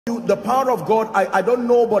The power of God, I don't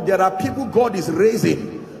know, but there are people God is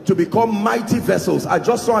raising to become mighty vessels. I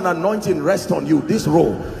just saw an anointing rest on you, this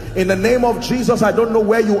row. In the name of Jesus, I don't know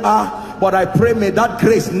where you are, but I pray may that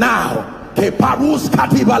grace now, let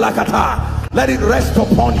it rest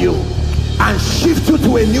upon you and shift you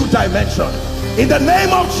to a new dimension. In the name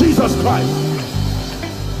of Jesus Christ.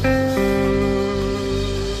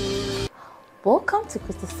 Welcome to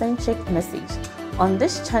Christocentric Message. On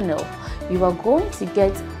this channel, you are going to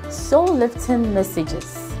get soul-lifting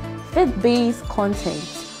messages, faith-based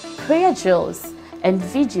content, prayer drills, and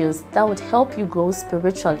videos that would help you grow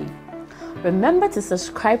spiritually. Remember to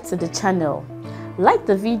subscribe to the channel, like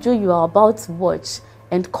the video you are about to watch,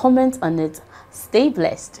 and comment on it. Stay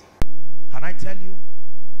blessed. Can I tell you,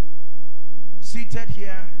 seated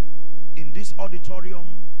here in this auditorium,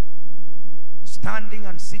 standing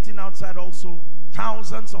and sitting outside also,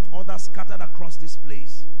 thousands of others scattered across this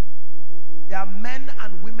place. There are men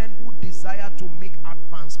and women who desire to make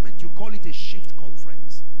advancement. You call it a shift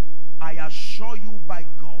conference. I assure you by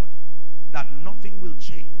God that nothing will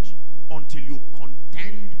change until you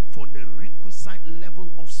contend for the requisite level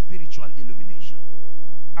of spiritual illumination.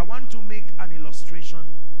 I want to make an illustration.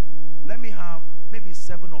 Let me have maybe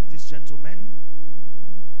 7 of these gentlemen.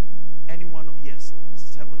 Anyone? Yes,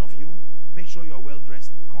 7 of you. Make sure you are well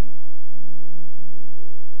dressed. Come up.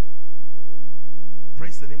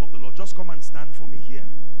 Praise the name of the Lord. Just come and stand for me here.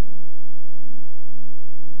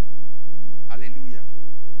 Hallelujah.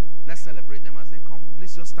 Let's celebrate them as they come.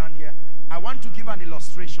 Please just stand here. I want to give an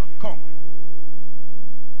illustration. Come.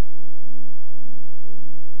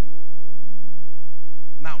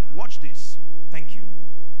 Now, watch this. Thank you.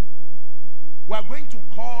 We are going to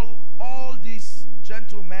call all these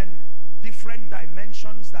gentlemen different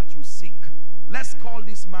dimensions that you seek. Let's call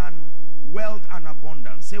this man wealth and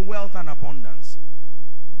abundance. Say wealth and abundance.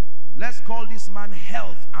 Let's call this man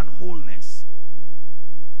health and wholeness.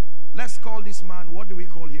 Let's call this man, what do we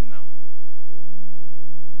call him now?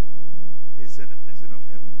 He said the blessing of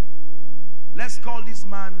heaven. Let's call this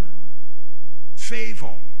man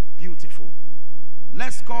favor, beautiful.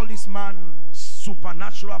 Let's call this man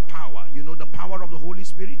supernatural power. You know, the power of the Holy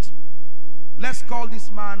Spirit. Let's call this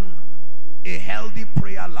man a healthy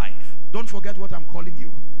prayer life. Don't forget what I'm calling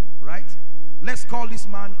you, right? Let's call this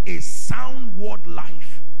man a sound word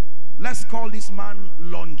life. Let's call this man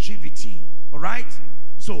longevity, all right?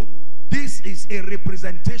 So this is a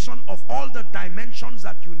representation of all the dimensions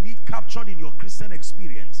that you need captured in your Christian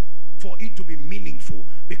experience for it to be meaningful,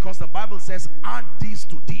 because the Bible says add this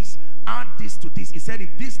to this, add this to this. It said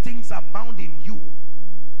if these things abound in you,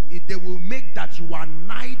 they will make that you are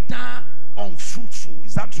neither unfruitful.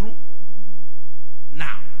 Is that true?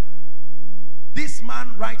 Now, this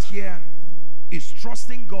man right here is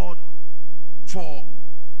trusting God for,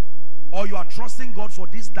 or you are trusting God for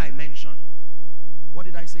this dimension. What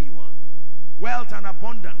did I say you are? Wealth and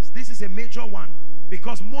abundance. This is a major one,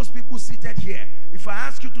 because most people seated here, if I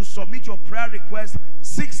ask you to submit your prayer request,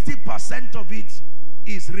 60% of it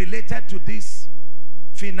is related to these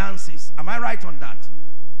finances. Am I right on that?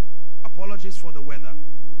 Apologies for the weather.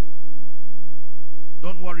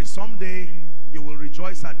 Don't worry, someday you will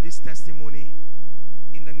rejoice at this testimony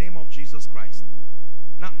in the name of Jesus Christ.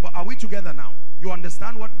 Now, but are we together now? You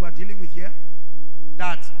understand what we're dealing with here?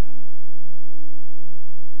 That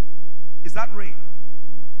is that rain.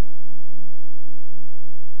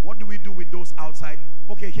 What do we do with those outside?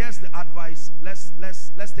 Okay, here's the advice. Let's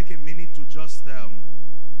take a minute to just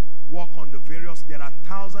walk on the various. There are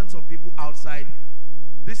thousands of people outside.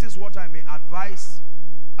 This is what I may advise.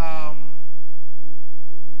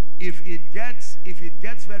 If it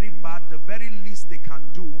gets very bad, the very least they can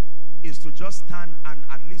do is to just stand and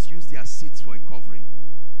at least use their seats for a covering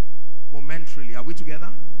momentarily. Are we together?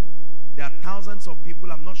 There are thousands of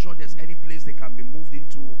people. I'm not sure there's any place they can be moved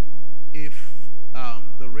into if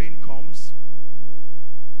the rain comes,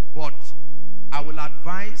 but I will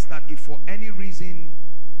advise that if for any reason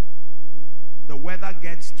the weather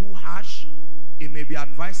gets too harsh, it may be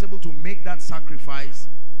advisable to make that sacrifice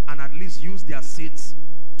and at least use their seats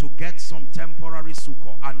to get some temporary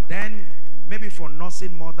succor. And then maybe for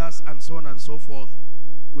nursing mothers and so on and so forth,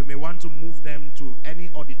 we may want to move them to any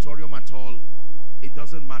auditorium at all. It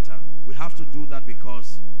doesn't matter. We have to do that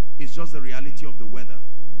because it's just the reality of the weather.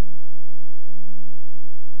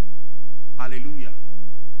 Hallelujah.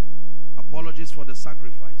 Apologies for the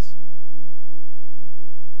sacrifice.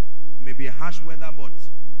 Maybe a harsh weather, but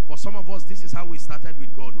for some of us, this is how we started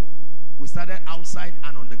with God. We started outside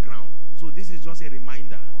and on the ground. So this is just a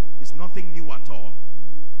reminder. It's nothing new at all.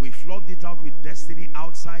 We flogged it out with destiny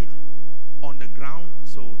outside, on the ground.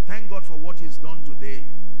 So thank God for what He's done today.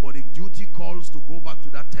 But if duty calls to go back to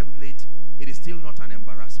that 10 still not an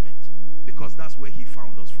embarrassment, because that's where he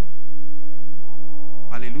found us from.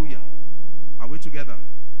 Hallelujah. Are we together?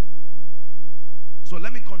 So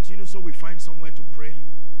let me continue so we find somewhere to pray.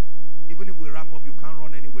 Even if we wrap up, you can't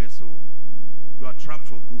run anywhere, so you are trapped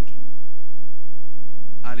for good.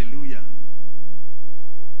 Hallelujah.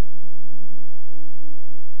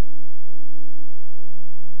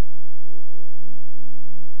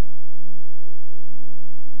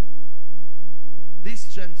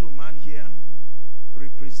 This gentleman here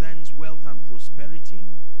represents wealth and prosperity.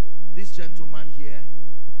 This gentleman here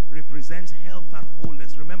represents health and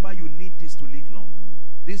wholeness. Remember, you need this to live long.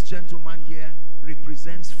 This gentleman here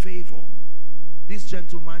represents favor. This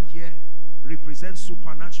gentleman here represents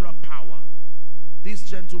supernatural power. This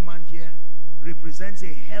gentleman here represents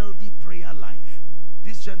a healthy prayer life.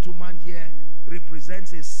 This gentleman here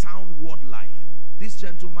represents a sound word life. This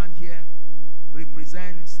gentleman here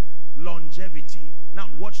represents longevity. Now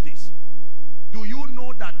watch this. Do you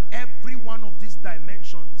know that every one of these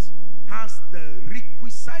dimensions has the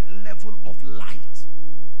requisite level of light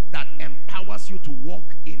that empowers you to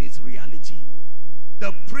walk in its reality?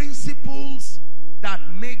 The principles that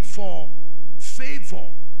make for favor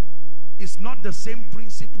is not the same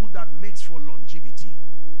principle that makes for longevity.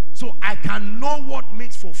 So I can know what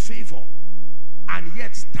makes for favor and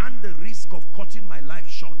yet stand the risk of cutting my life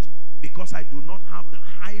short because I do not have the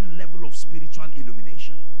high level of spiritual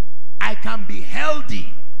illumination. I can be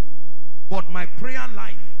healthy, but my prayer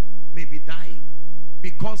life may be dying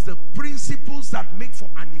because the principles that make for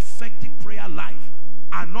an effective prayer life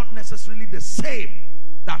are not necessarily the same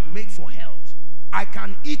that make for health. I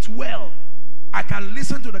can eat well. I can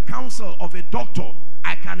listen to the counsel of a doctor.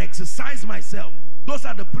 I can exercise myself. Those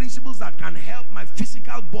are the principles that can help my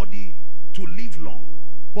physical body to live long.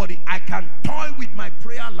 But I can toy with my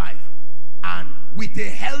prayer life, and with a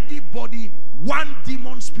healthy body, one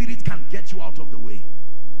demon spirit can get you out of the way.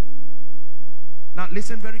 Now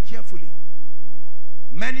listen very carefully.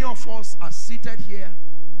 Many of us are seated here,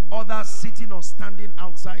 others sitting or standing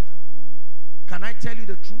outside. Can I tell you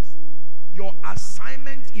the truth? Your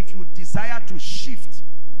assignment, if you desire to shift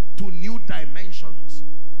to new dimensions,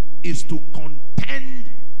 is to contend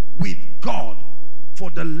with God for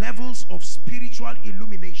the levels of spiritual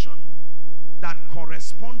illumination that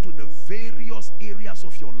correspond to the various areas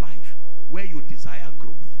of your life where you desire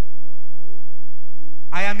growth.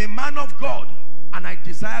 I am a man of God and I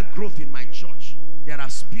desire growth in my church. There are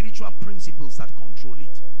spiritual principles that control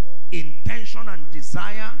it. Intention and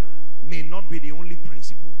desire may not be the only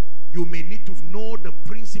principle. You may need to know the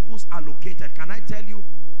principles allocated. Can I tell you,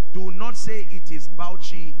 do not say it is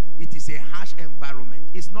Bauchi, it is a harsh environment.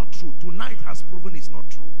 It's not true. Tonight has proven it's not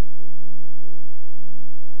true.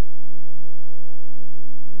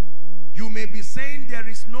 You may be saying there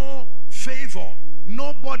is no favor.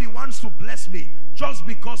 Nobody wants to bless me just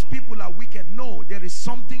because people are wicked. No, there is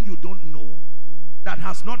something you don't know that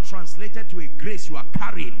has not translated to a grace you are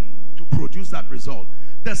carrying to produce that result.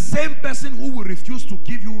 The same person who will refuse to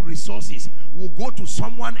give you resources will go to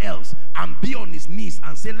someone else and be on his knees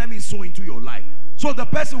and say, let me sow into your life. So the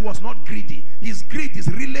person was not greedy. His greed is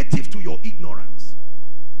relative to your ignorance.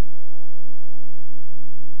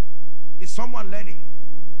 Is someone learning?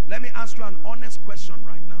 Let me ask you an honest question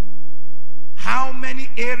right now. How many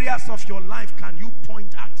areas of your life can you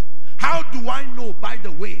point at? How do I know, by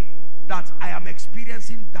the way, that I am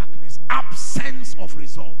experiencing darkness? Absence of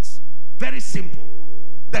results. Very simple.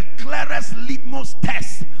 The clearest litmus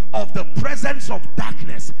test of the presence of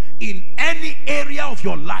darkness in any area of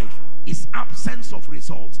your life is absence of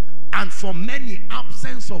results. And for many,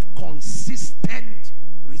 absence of consistent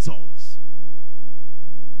results.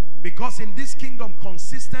 Because in this kingdom,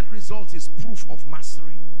 consistent results is proof of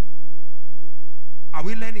mastery. Are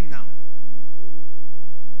we learning now?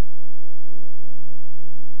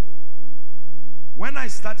 When I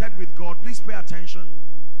started with God, please pay attention.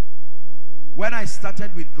 When I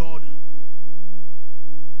started with God,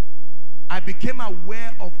 I became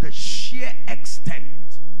aware of the sheer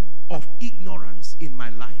extent of ignorance in my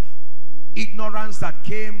life. Ignorance that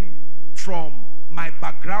came from my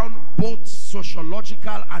background, both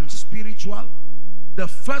sociological and spiritual. The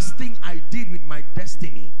first thing I did with my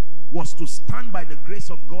destiny was to stand by the grace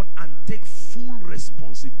of God and take full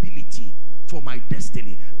responsibility for my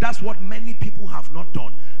destiny. That's what many people have not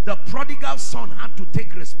done. The prodigal son had to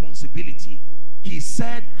take responsibility. He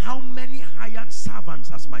said, how many hired servants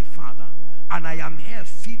has my father? And I am here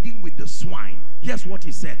feeding with the swine. Here's what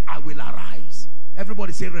he said: I will arise.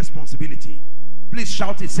 Everybody say responsibility. Please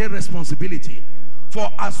shout it, say responsibility.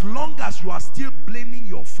 For as long as you are still blaming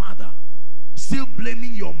your father, still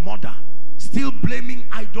blaming your mother, still blaming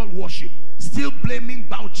idol worship, still blaming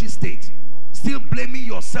Bauchi State, still blaming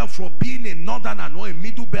yourself for being a northerner or a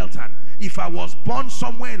middle belter. If I was born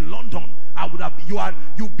somewhere in London, I would have.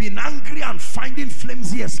 You've been angry and finding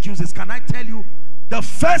flimsy excuses. Can I tell you, the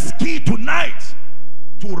first key tonight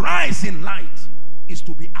to rise in light is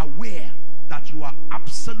to be aware that you are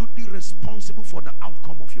absolutely responsible for the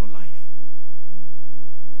outcome of your life.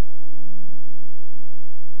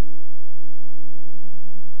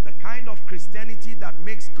 The kind of Christianity that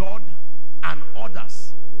makes God and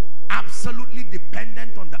others absolutely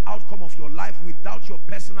dependent on the outcome of your life without your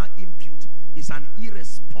personal input is an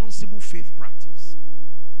irresponsible faith practice.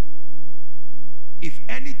 If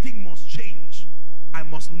anything must change, I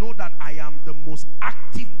must know that I am the most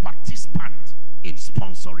active participant in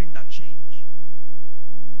sponsoring that change.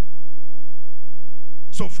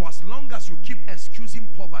 So for as long as you keep excusing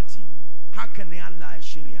poverty, how can Allah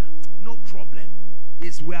Sharia? No problem.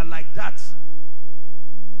 Is we are like that.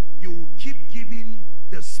 You will keep giving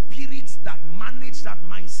the spirits that manage that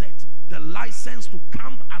mindset the license to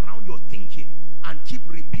camp around your thinking and keep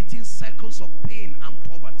repeating cycles of pain and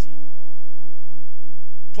poverty.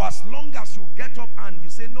 For as long as you get up and you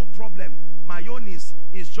say, no problem, my own is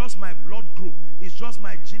just my blood group, it's just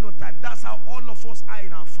my genotype. That's how all of us are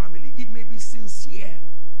in our family. It may be sincere,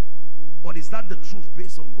 but is that the truth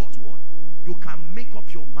based on God's word? You can make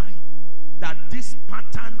up your mind that this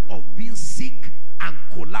pattern of being sick and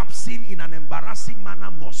collapsing in an embarrassing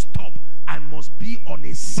manner must stop. I must be on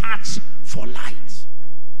a search for light.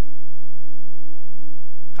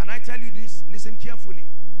 Can I tell you this? Listen carefully.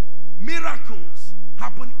 Miracles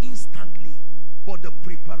happen instantly, but the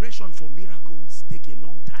preparation for miracles take a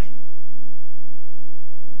long time.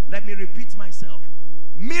 Let me repeat myself.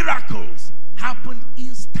 Miracles happen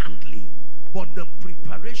instantly, but the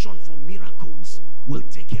preparation for miracles will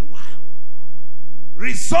take a while.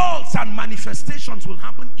 Results and manifestations will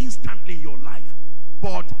happen instantly in your life,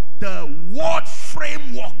 but the word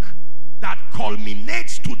framework that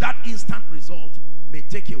culminates to that instant result may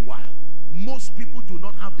take a while. Most people do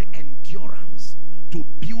not have the endurance to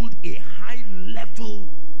build a high level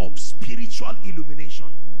of spiritual illumination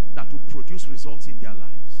that will produce results in their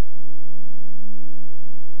lives.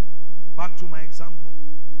 Back to my example.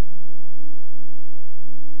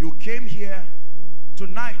 You came here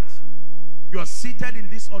tonight. You are seated in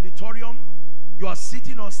this auditorium. You are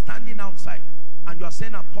sitting or standing outside, and you are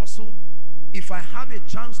saying, Apostle, if I have a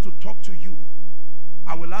chance to talk to you,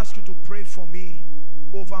 I will ask you to pray for me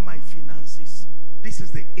over my finances. This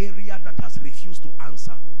is the area that has refused to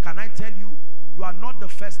answer. Can I tell you, you are not the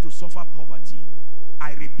first to suffer poverty.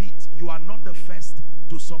 I repeat, you are not the first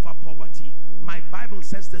to suffer poverty. My Bible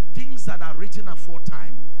says the things that are written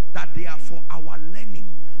aforetime, that they are for our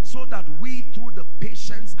learning, so that we, through the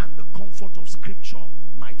patience and the comfort of Scripture,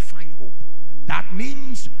 might find hope. That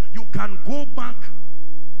means you can go back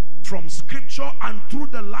from Scripture and through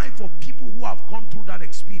the life of people who have gone through that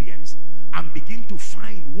experience and begin to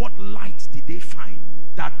find what light did they find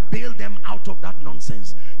that bailed them out of that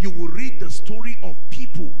nonsense. You will read the story of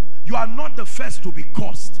people. You are not the first to be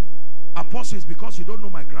cursed. Apostle, is because you don't know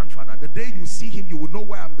my grandfather. The day you see him, you will know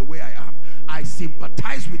why I'm the way I am. I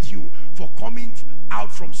sympathize with you for coming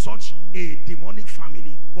out from such a demonic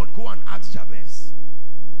family. But go and ask Jabez.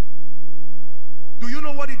 Do you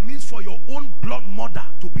know what it means for your own blood mother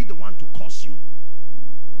to be the one to curse you?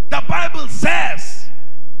 The Bible says,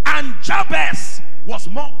 and Jabez was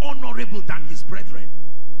more honorable than his brethren.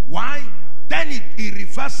 Why? Then he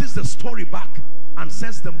reverses the story back and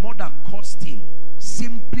says the mother cursed him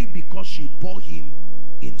simply because she bore him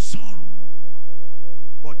in sorrow.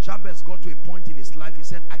 But Jabez got to a point in his life, he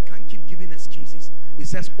said, I can't keep giving excuses. He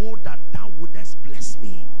says, oh, that thou wouldest bless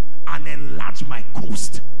me and enlarge my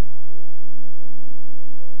coast.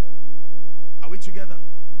 Are we together?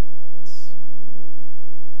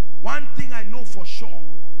 One thing I know for sure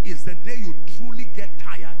is the day you truly get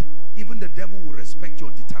tired, even the devil will respect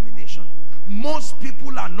your determination. Most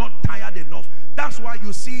people are not tired enough. That's why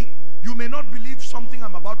you see, you may not believe something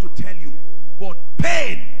I'm about to tell you, but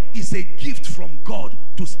pain is a gift from God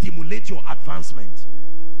to stimulate your advancement.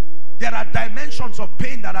 There are dimensions of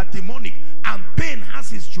pain that are demonic, and pain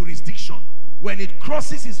has its jurisdiction. When it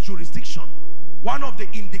crosses its jurisdiction, one of the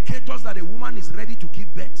indicators that a woman is ready to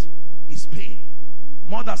give birth is pain.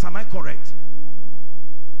 Mothers, am I correct?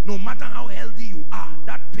 No matter how healthy you are,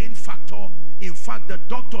 that pain factor, in fact, the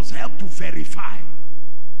doctors help to verify.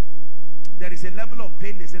 There is a level of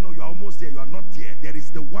pain, they say, no, you are almost there, you are not there. There is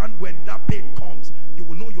the one when that pain comes, you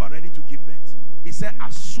will know you are ready to give birth. He said,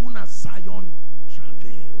 as soon as Zion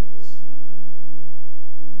travails.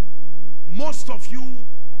 Most of you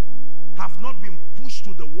have not been pushed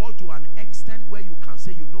to the wall to an extent where you can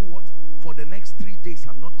say, you know what, for the next 3 days,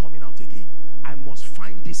 I'm not coming out again.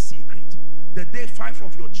 the day 5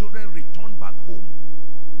 of your children return back home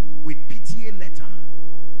with PTA letter,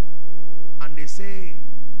 and they say,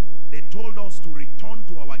 they told us to return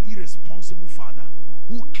to our irresponsible father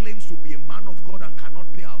who claims to be a man of God and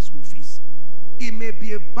cannot pay our school fees. It may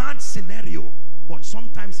be a bad scenario, but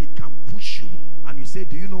sometimes it can push you, and you say,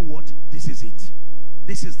 do you know what? This is it.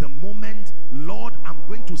 This is the moment. Lord, I'm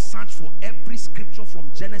going to search for every scripture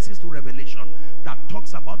from Genesis to Revelation that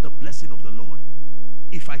talks about the blessing of the Lord.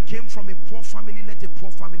 If I came from a poor family, let a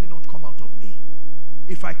poor family not come out of me.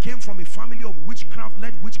 If I came from a family of witchcraft,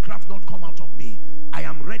 let witchcraft not come out of me. I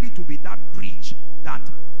am ready to be that bridge that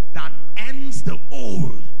ends the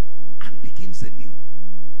old and begins the new.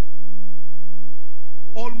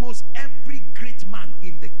 Almost every great man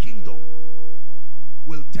in the kingdom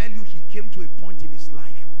will tell you he came to a point in his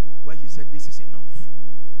life where he said, this is enough.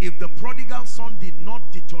 If the prodigal son did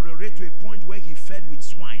not deteriorate to a point where he fed with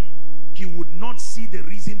swine, he would not see the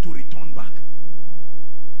reason to return back.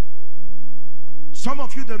 Some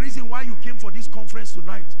of you, the reason why you came for this conference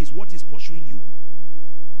tonight is what is pursuing you.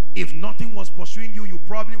 If nothing was pursuing you, you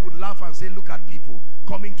probably would laugh and say, look at people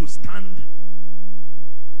coming to stand.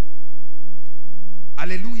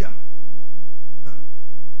 Hallelujah.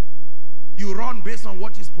 You run based on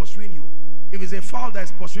what is pursuing you. If it's a fowl that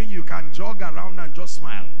is pursuing you, you can jog around and just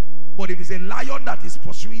smile. But if it's a lion that is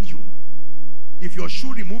pursuing you, if your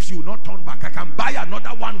shoe removes, you will not turn back. I can buy another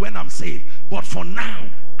one when I'm saved, but for now,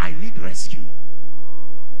 I need rescue.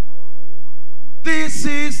 This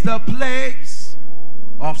is the place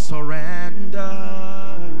of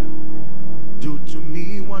surrender. Do to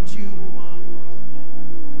me what you want.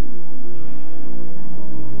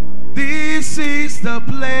 This is the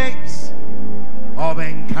place of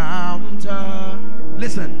encounter.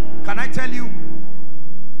 Listen, can I tell you,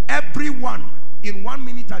 everyone, in 1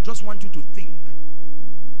 minute I just want you to think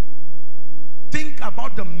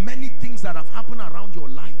about the many things that have happened around your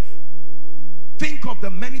life. Think of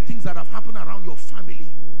the many things that have happened around your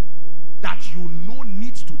family that you know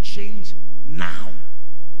needs to change now,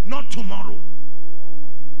 not tomorrow.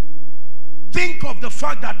 Think of the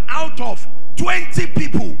fact that out of 20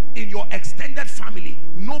 people in your extended family,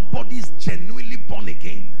 nobody is genuinely born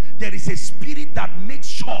again. There is a spirit that makes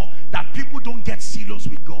sure that people don't get serious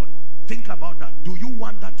with God. Think about that. Do you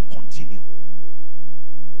want that to continue?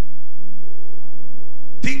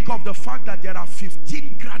 Think of the fact that there are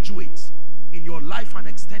 15 graduates in your life and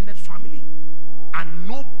extended family, and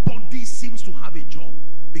nobody seems to have a job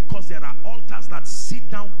because there are altars that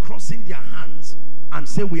sit down crossing their hands and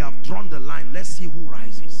say, we have drawn the line, let's see who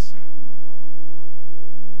rises.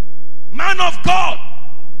 Man of God,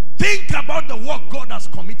 think about the work God has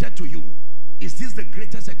committed to you. Is this the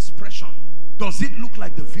greatest expression? Does it look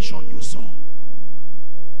like the vision you saw?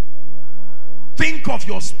 Think of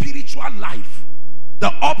your spiritual life,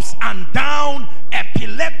 the ups and down,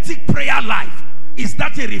 epileptic prayer life. Is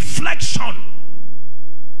that a reflection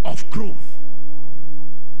of growth?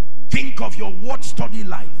 Think of your word study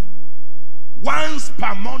life. Once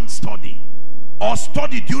per month study, or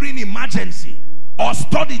study during emergency, or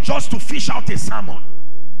study just to fish out a sermon.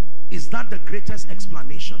 Is that the greatest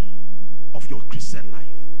explanation of your Christian life?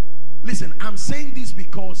 Listen, I'm saying this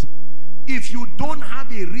because if you don't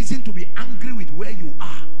have a reason to be angry with where you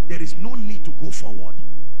are, there is no need to go forward.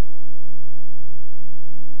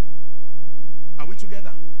 Are we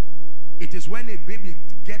together? It is when a baby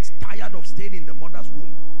gets tired of staying in the mother's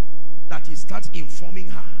womb that he starts informing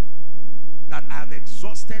her that I have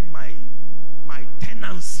exhausted my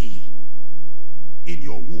tenancy in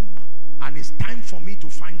your womb and it's time for me to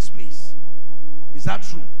find space. Is that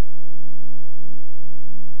true?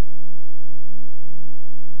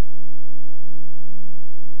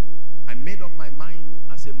 I made up my mind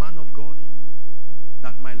as a man of God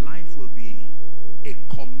that my life will be a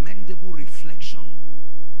commendable reflection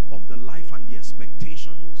of the life and the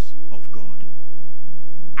expectations of God.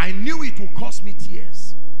 I knew it would cost me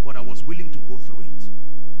tears, but I was willing to go through it.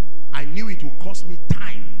 I knew it would cost me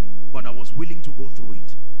time, but I was willing to go through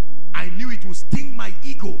it. I knew it would sting my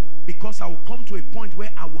ego because I will come to a point where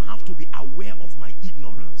I will have to be aware of my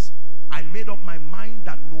ignorance. I made up my mind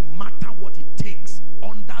that no matter what it takes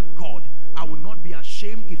under God, I will not be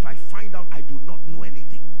ashamed if I find out I do not know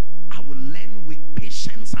anything. I will learn with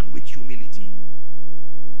patience and with humility.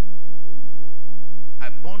 I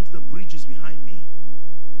burnt the bridges behind me.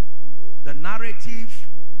 The narrative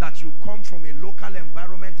that you come from a local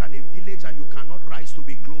environment and a village and you cannot rise to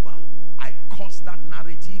be global, I cursed that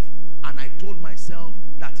narrative and I told myself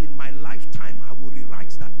that in my lifetime I will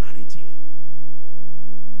rewrite that narrative.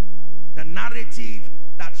 The narrative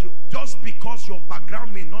that you, just because your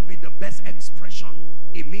background may not be the best expression,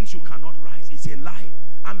 it means you cannot rise. It's a lie.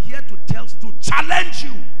 I'm here to challenge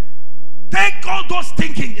you. Take all those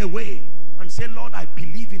thinking away and say, Lord, I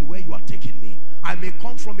believe in where you are taking me. I may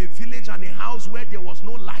come from a village and a house where there was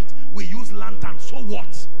no light. We use lanterns. So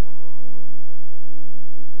what?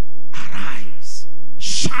 Arise,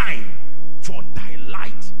 shine, for thy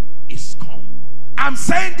light is come. I'm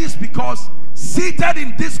saying this because seated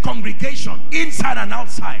in this congregation, inside and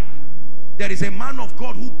outside, there is a man of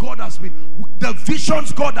God who God has been, the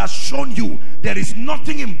visions God has shown you, there is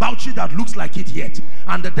nothing in Bauchi that looks like it yet.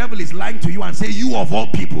 And the devil is lying to you and say, you of all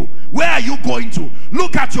people, where are you going to?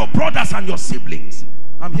 Look at your brothers and your siblings.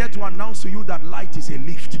 I'm here to announce to you that light is a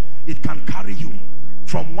lift. It can carry you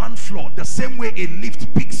from one floor, the same way a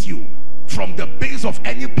lift picks you from the base of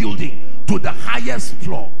any building to the highest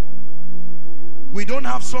floor. We don't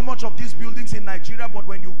have so much of these buildings in Nigeria, but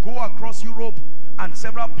when you go across Europe and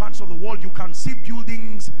several parts of the world, you can see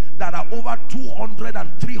buildings that are over 200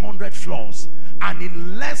 and 300 floors, and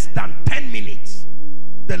in less than 10 minutes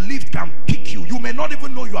the lift can pick you. You may not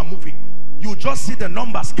even know you are moving. You just see the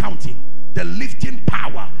numbers counting, the lifting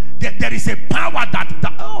power. There is a power that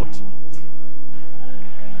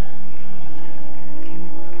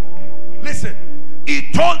listen,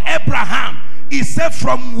 he told Abraham, he said,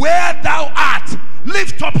 from where thou art,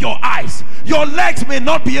 lift up your eyes. Your legs may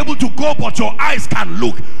not be able to go, but your eyes can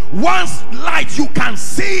look. Once light, you can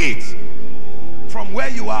see it. From where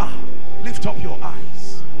you are, lift up your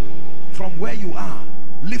eyes. From where you are,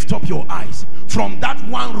 lift up your eyes. From that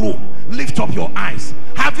one room, lift up your eyes.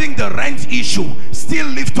 Having the rent issue, still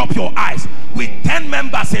lift up your eyes. With 10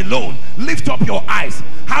 members alone, lift up your eyes.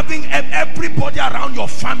 Having everybody around your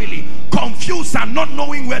family confused and not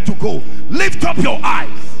knowing where to go, lift up your eyes.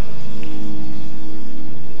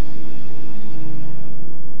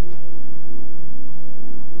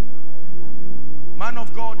 Man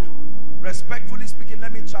of God, respectfully speaking,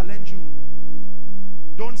 let me challenge you.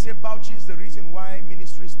 Don't say Bauchi is the reason why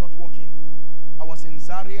ministry is not working. I was in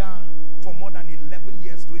Zaria for more than 11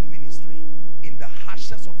 years doing ministry in the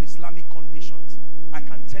harshest of Islamic conditions. I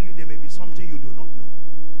can tell you there may be something you do not know.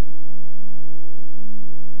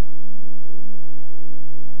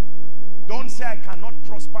 Don't say I cannot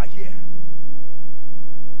prosper here.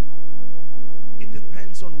 It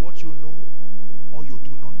depends on what you know or you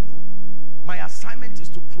do not know. My assignment is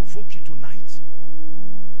to provoke you tonight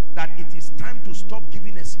that it is time to stop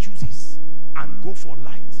giving excuses and go for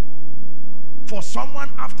light. For someone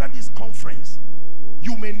after this conference,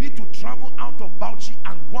 you may need to travel out of Bauchi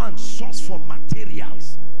and go and source for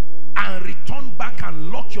materials and return back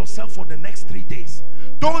and lock yourself for the next 3 days.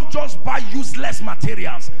 Don't just buy useless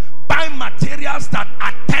materials. Buy materials that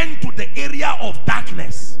attend to the area of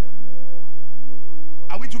darkness.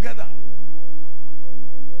 Are we together?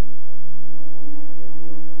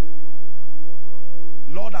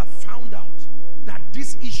 Lord, I found out that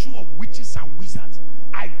this issue of witches and wizards,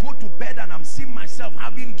 I go to bed and I'm seeing myself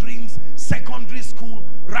having dreams, secondary school,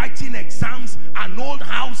 writing exams, an old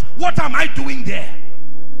house. What am I doing there?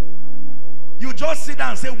 You just sit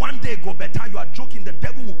down and say, one day go better. You are joking. The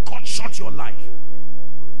devil will cut short your life.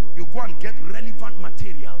 You go and get relevant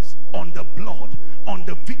materials on the blood, on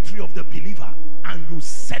the victory of the believer, and you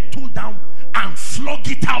settle down and flog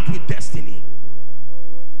it out with destiny.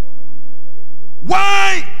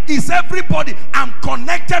 Why is everybody, I'm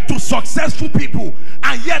connected to successful people,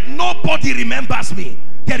 and yet nobody remembers me?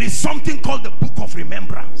 There is something called the book of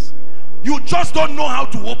remembrance. You just don't know how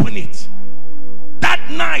to open it. That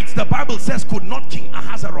night, the Bible says, could not King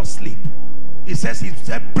Ahasuerus sleep. He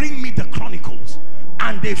said, bring me the chronicles.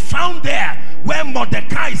 And they found there where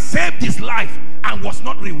Mordecai saved his life and was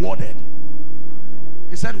not rewarded.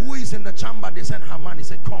 He said, who is in the chamber? They said, Haman. He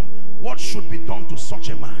said, come, what should be done to such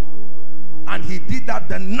a man? And he did that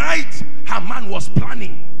the night Haman was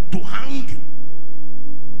planning to hang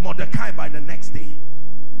Mordecai by the next day.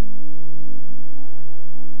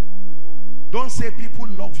 Don't say people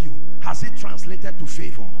love you. Has it translated to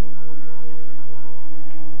favor?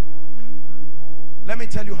 Let me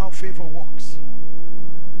tell you how favor works.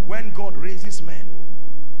 When God raises men,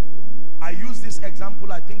 I use this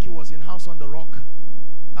example, I think it was in House on the Rock,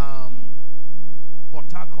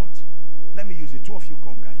 Port Harcourt. Let me use it. Two of you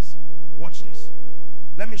come, guys. Watch this.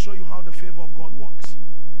 Let me show you how the favor of God works.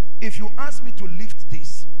 If you ask me to lift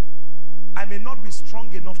this, I may not be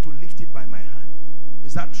strong enough to lift it by my hand.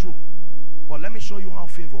 Is that true? But let me show you how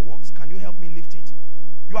favor works. Can you help me lift it?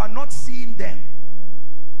 You are not seeing them,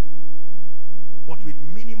 but with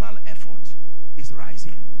minimal effort is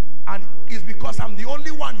rising. And it's because I'm the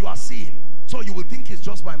only one you are seeing. So you will think it's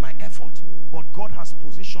just by my effort. But God has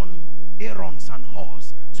positioned Aarons and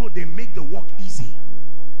Hors, so they make the work easy.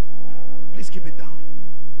 Please keep it down.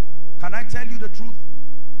 Can I tell you the truth?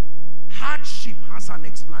 Hardship has an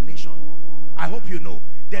explanation. I hope you know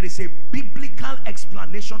there is a biblical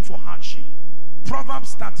explanation for hardship.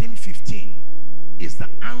 Proverbs 13:15 is the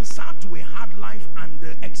answer to a hard life and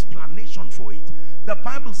the explanation for it. The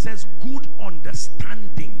Bible says good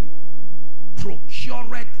understanding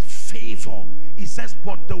procureth favor. It says,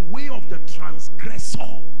 but the way of the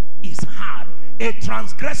transgressor is hard. A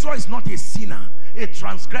transgressor is not a sinner. A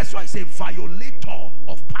transgressor is a violator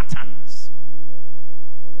of patterns.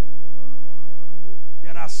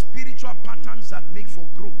 There are spiritual patterns that make for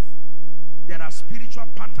growth. There are spiritual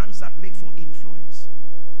patterns that make for influence.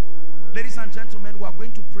 Ladies and gentlemen, we are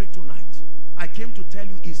going to pray tonight. I came to tell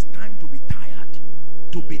you it's time to be tired.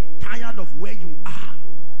 To be tired of where you are,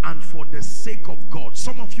 and for the sake of God.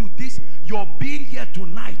 Some of you, your being here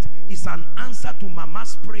tonight is an answer to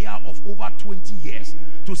Mama's prayer of over 20 years.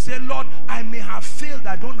 To say, Lord, I may have failed,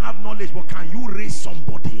 I don't have knowledge, but can you raise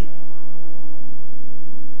somebody?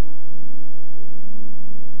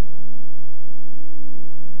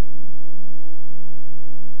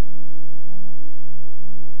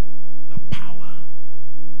 The power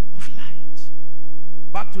of light.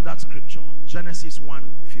 Back to that scripture, Genesis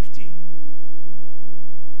 1:15.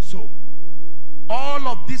 So, all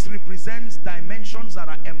of this represents dimensions that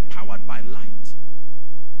are empowered by light.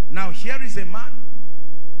 Now, here is a man.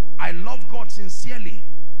 I love God sincerely,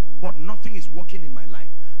 but nothing is working in my life.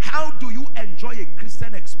 How do you enjoy a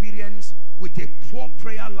Christian experience with a poor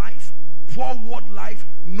prayer life, poor word life,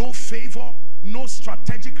 no favor, no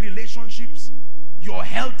strategic relationships? Your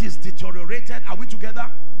health is deteriorated. Are we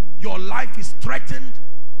together? Your life is threatened.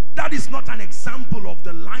 That is not an example of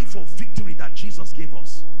the life of victory that Jesus gave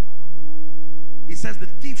us. He says the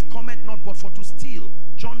thief cometh not but for to steal,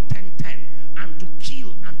 John 10:10, and to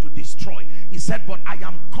kill and to destroy. He said, but I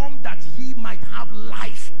am come that ye might have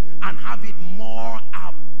life and have it more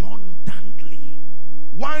abundantly.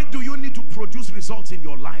 Why do you need to produce results in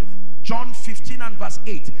your life? John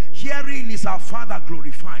 15:8, herein is our Father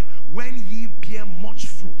glorified, when ye bear much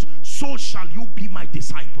fruit, so shall you be my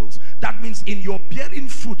disciples. That means in your bearing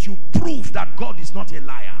fruit, you prove that God is not a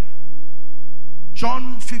liar.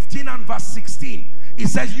 John 15:16, it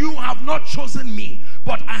says, you have not chosen me,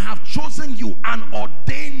 but I have chosen you and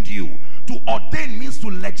ordained you. To ordain means to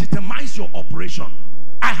legitimize your operation.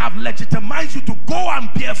 I have legitimized you to go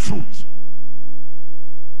and bear fruit.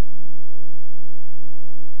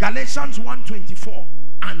 Galatians 1:24,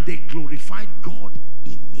 and they glorified God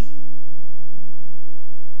in me.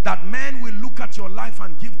 That men will look at your life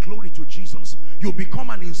and give glory to Jesus. You become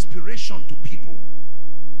an inspiration to people.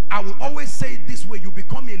 I will always say it this way, you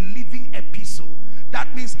become a living epistle.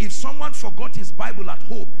 That means if someone forgot his Bible at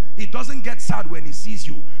home, he doesn't get sad when he sees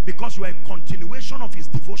you, because you are a continuation of his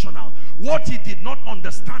devotional. What he did not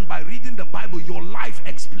understand by reading the Bible, your life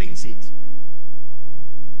explains it.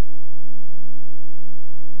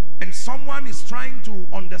 And someone is trying to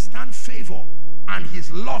understand favor and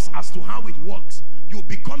he's lost as to how it works, you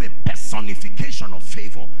become a personification of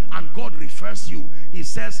favor, and God refers you. He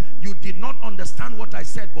says, you did not understand what I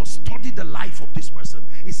said, but study the life of this person.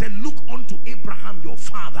 He said, look unto Abraham your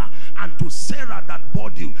father, and to Sarah that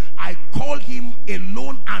bore you. I called him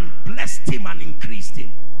alone and blessed him and increased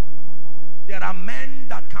him. There are men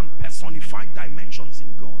that can personify dimensions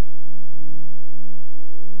in God.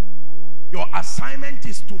 Your assignment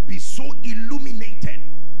is to be so illuminated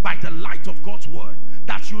by the light of God's word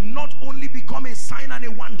that you not only become a sign and a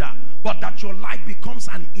wonder, but that your life becomes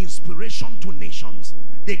an inspiration to nations.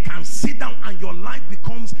 They can sit down and your life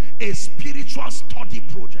becomes a spiritual study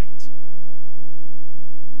project.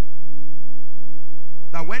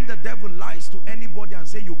 That when the devil lies to anybody and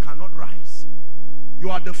say you cannot rise, you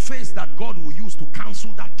are the face that God will use to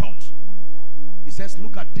cancel that thought. He says,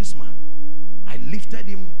 look at this man. I lifted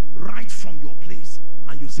him right from your place.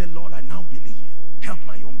 And you say, Lord, I now believe. Help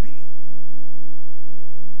my unbelief.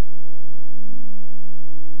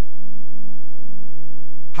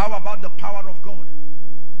 How about the power of God?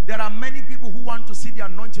 There are many people who want to see the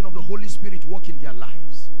anointing of the Holy Spirit work in their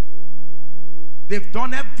lives. They've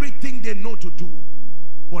done everything they know to do,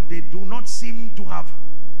 but they do not seem to have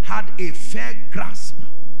had a fair grasp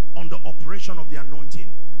on the operation of the anointing.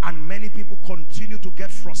 And many people continue to get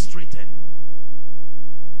frustrated.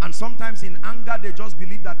 And sometimes in anger, they just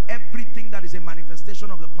believe that everything that is a manifestation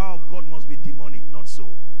of the power of God must be demonic. Not so.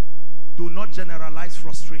 Do not generalize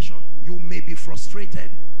frustration. You may be frustrated,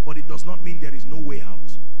 but it does not mean there is no way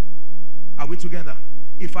out. Are we together?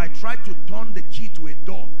 If I try to turn the key to a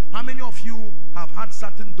door, how many of you have had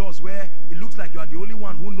certain doors where it looks like you are the only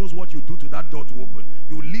one who knows what you do to that door to open?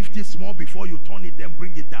 You lift it small before you turn it, then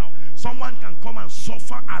bring it down. Someone can come and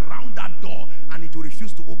suffer around that door and it will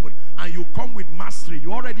refuse to open. And you come with mastery.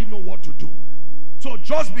 You already know what to do. So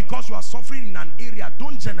just because you are suffering in an area,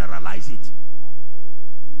 don't generalize it.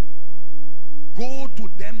 Go to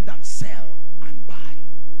them that sell and buy.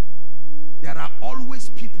 There are always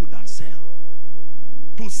people that sell.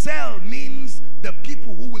 To sell means the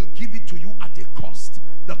people who will give it to you at a cost.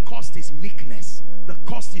 The cost is meekness. The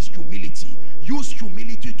cost is humility. Use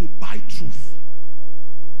humility to buy truth.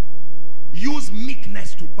 Use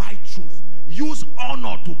meekness to buy truth. Use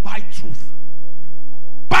honor to buy truth.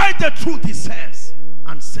 Buy the truth, he says,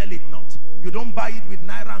 and sell it not. You don't buy it with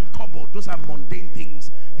naira and kobo. Those are mundane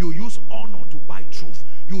things. You use honor to buy truth.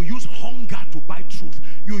 You use hunger to buy truth.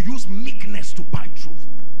 You use meekness to buy truth.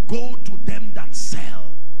 Go to them that sell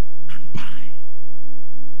and buy.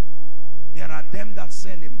 There are them that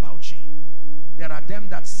sell in Bauchi. There are them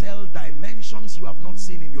that sell dimensions you have not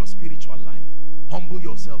seen in your spiritual life. Humble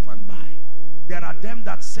yourself and buy. There are them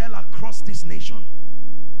that sell across this nation.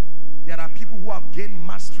 There are people who have gained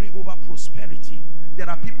mastery over prosperity. There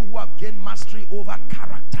are people who have gained mastery over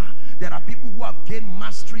character. There are people who have gained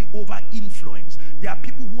mastery over influence. There are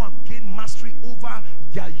people who have gained mastery over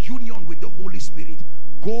their union with the Holy Spirit.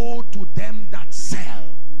 Go to them that sell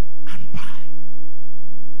and buy.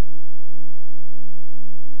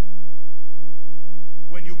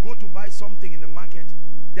 When you go to buy something in the market,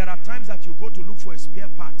 there are times that you go to look for a spare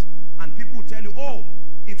part and people will tell you, oh,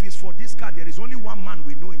 if it's for this car, there is only one man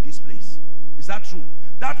we know in this place. Is that true?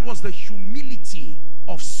 That was the humility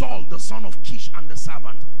of Saul, the son of Kish, and the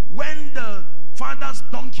servant. When the father's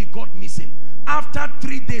donkey got missing, after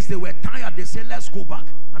 3 days they were tired. They said, let's go back.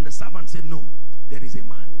 And the servant said, no, there is a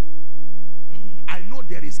man. I know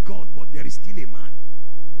there is God, but there is still a man.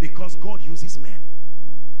 Because God uses men.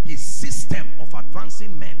 His system of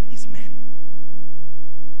advancing men is men.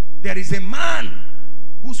 There is a man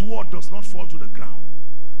whose word does not fall to the ground.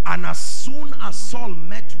 And as soon as Saul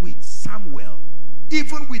met with Samuel,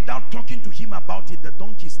 even without talking to him about it, the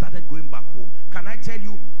donkey started going back home. Can I tell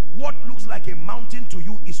you, what looks like a mountain to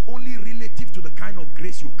you is only relative to the kind of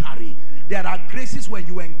grace you carry. There are graces when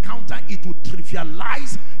you encounter it will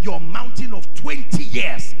trivialize your mountain of 20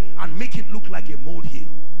 years and make it look like a molehill.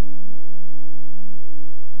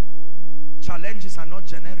 Challenges are not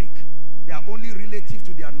generic. They are only relative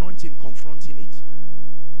to the anointing confronting it.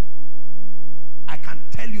 I can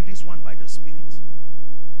tell you this one by the Spirit.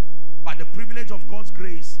 By the privilege of God's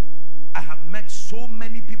grace, I have met so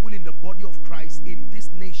many people in the body of Christ in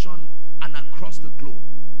this nation and across the globe.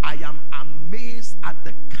 I am amazed at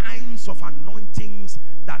the kinds of anointings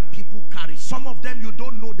that people carry. Some of them you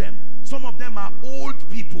don't know them. Some of them are old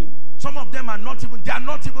people. Some of them are not even, they are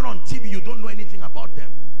not even on TV. You don't know anything about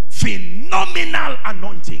them. Phenomenal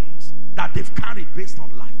anointings that they've carried based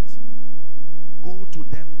on light. Go to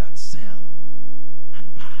them that sell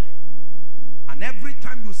and buy. And every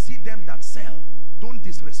time you see them that sell, don't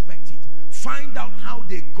disrespect it. Find out how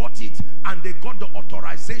they got it, and they got the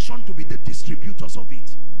authorization to be the distributors of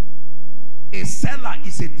it. A seller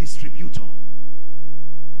is a distributor.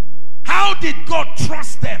 How did God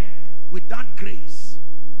trust them with that grace?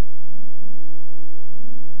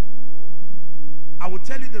 I will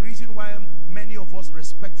tell you the reason why many of us,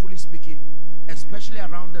 respectfully speaking, especially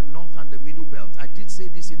around the north and the middle belt, I did say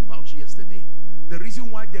this in Bauchi yesterday, the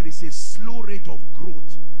reason why there is a slow rate of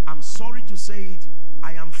growth, I'm sorry to say it,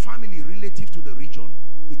 I am family relative to the region.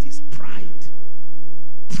 It is pride.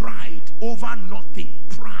 Pride over nothing.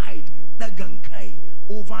 Pride. Dagankai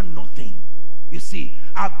over nothing. You see,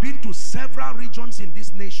 I've been to several regions in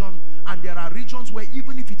this nation, and there are regions where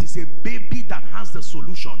even if it is a baby that has the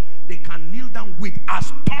solution, they can kneel down with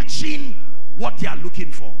as touching what they are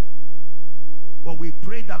looking for. But we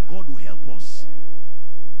pray that God will help us.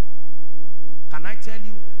 Can I tell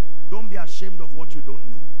you, don't be ashamed of what you don't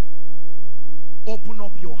know. Open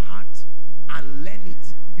up your heart and learn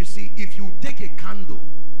it. You see, if you take a candle,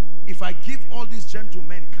 if I give all these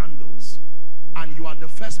gentlemen candles and you are the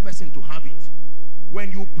first person to have it,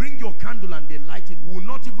 when you bring your candle and they light it, we will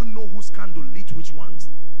not even know whose candle lit which ones.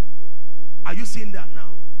 Are you seeing that now?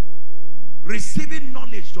 Receiving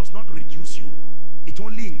knowledge does not reduce you. It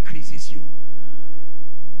only increases you.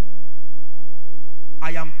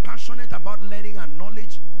 I am passionate about learning and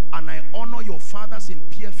knowledge, and I honor your fathers in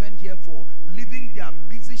PFN here for leaving their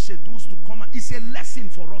busy schedules to come. It's a lesson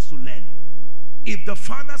for us to learn. If the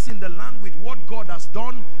fathers in the land with what God has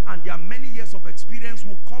done and their many years of experience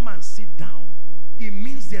will come and sit down, it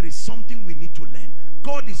means there is something we need to learn.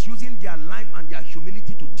 God is using their life and their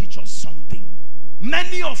humility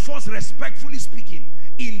Many of us, respectfully speaking,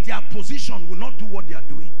 in their position will not do what they are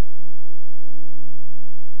doing.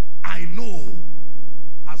 I know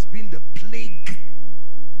has been the plague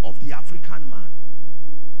of the African man.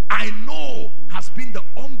 I know has been the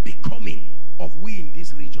unbecoming of we in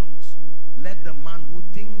these regions. Let the man who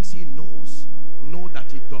thinks he knows know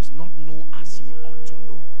that he does not know as he ought to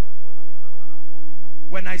know.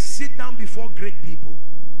 When I sit down before great people,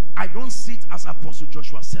 I don't sit as Apostle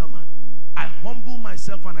Joshua Selman. I humble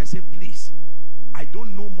myself and I say, please, I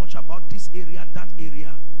don't know much about this area, that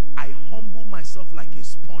area. I humble myself like a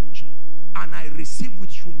sponge and I receive with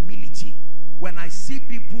humility. When I see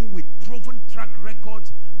people with proven track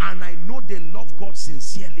records and I know they love God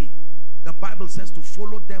sincerely, the Bible says to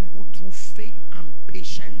follow them who through faith and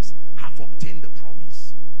patience have obtained the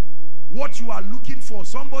promise. What you are looking for,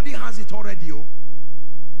 somebody has it already. Oh.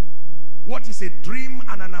 What is a dream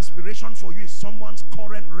and an aspiration for you is someone's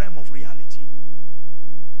current realm of reality.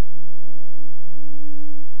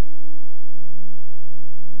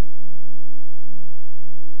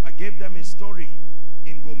 I gave them a story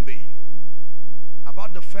in Gombe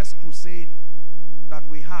about the first crusade that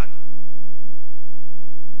we had.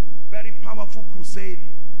 Very powerful crusade.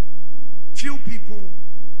 Few people,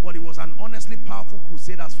 but it was an honestly powerful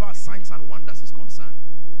crusade as far as signs and wonders is concerned.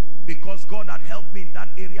 Because God had helped me in that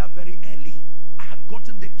area very early. I had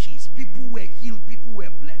gotten the keys. People were healed, people were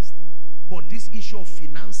blessed. But this issue of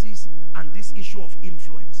finances and this issue of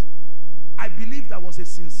influence, I believe there was a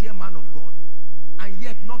sincere man of God. And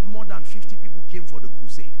yet not more than 50 people came for the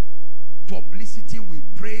crusade. Publicity, we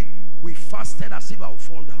prayed, we fasted as if I would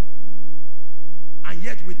fall down. And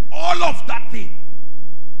yet with all of that thing,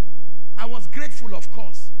 I was grateful, of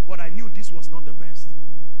course, but I knew this was not the best.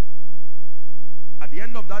 At the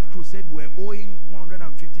end of that crusade, we were owing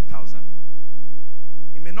 150,000.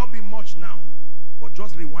 It may not be much now, but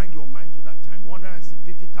just rewind your mind to that time.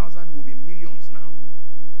 150,000 will be millions now.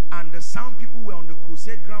 And the sound people were on the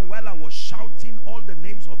crusade ground while I was shouting all the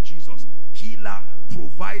names of Jesus. Healer,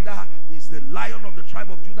 provider, is the Lion of the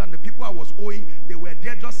tribe of Judah. And the people I was owing, they were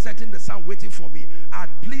there just setting the sound, waiting for me. I had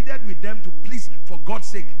pleaded with them to please, for God's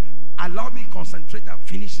sake, allow me concentrate and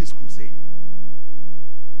finish this crusade.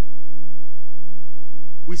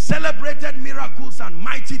 We celebrated miracles and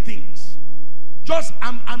mighty things. Just,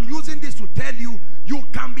 I'm using this to tell you, you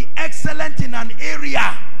can be excellent in an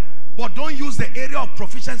area, but don't use the area of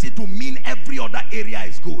proficiency to mean every other area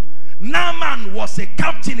is good. Naaman was a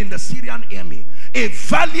captain in the Syrian army. A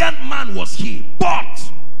valiant man was he, but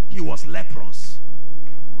he was leprous.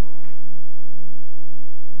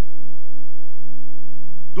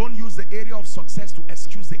 Don't use the area of success to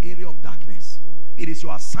excuse the area of darkness. It is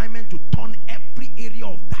your assignment to turn every area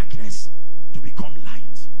of darkness to become light.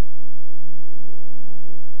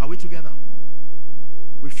 Are we together?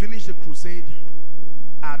 We finished the crusade.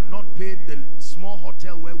 I had not paid the small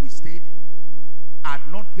hotel where we stayed. I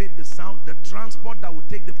had not paid the sound, the transport that would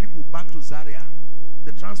take the people back to Zaria.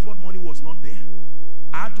 The transport money was not there.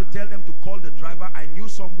 I had to tell them to call the driver. I knew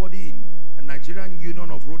somebody in a Nigerian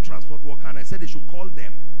Union of Road Transport Workers, and I said they should call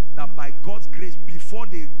them, that by God's grace, before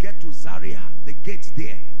they get to Zaria, the gates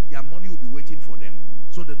there, their money will be waiting for them.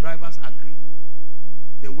 So the drivers agreed.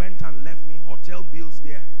 They went and left me, hotel bills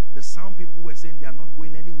there. The sound people were saying they are not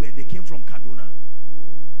going anywhere. They came from Kaduna.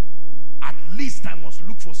 At least I must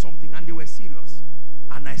look for something, and they were serious.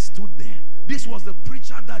 And I stood there. This was the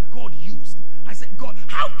preacher that God used. I said, God,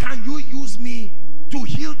 how can you use me to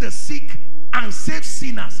heal the sick and save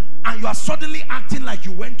sinners, and you are suddenly acting like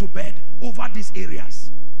you went to bed over these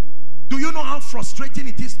areas? Do you know how frustrating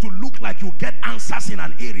it is to look like you get answers in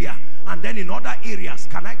an area, and then in other areas?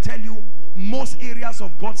 Can I tell you, most areas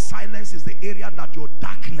of God's silence is the area that your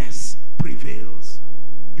darkness prevails.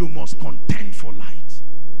 You must contend for light.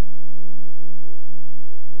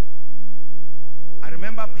 I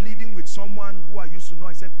remember pleading with someone who I used to know.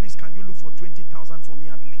 I said, please, can you look for 20,000 for me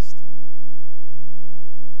at least?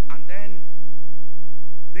 And then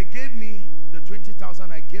they gave me the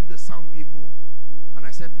 20,000. I gave the sound people, and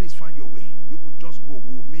I said, please find your way. You could just go.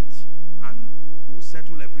 We will meet and we'll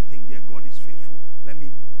settle everything there. God is faithful. Let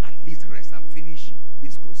me at least rest and finish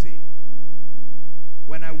this crusade.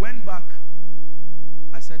 When I went back,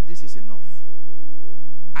 I said, this is enough.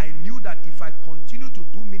 I knew that if I continue to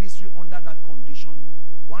do ministry under that condition,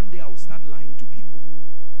 one day I will start lying to people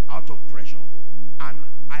out of pressure. And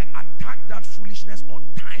I attacked that foolishness on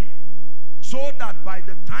time, so that by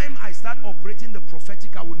the time I start operating the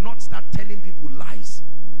prophetic, I will not start telling people lies.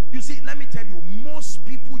 You see, let me tell you, most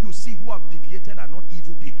people you see who have deviated are not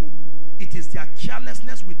evil people. It is their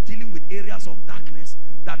carelessness with dealing with areas of darkness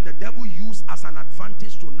that the devil used as an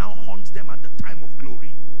advantage to now hunt them at the time of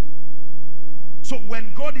glory. So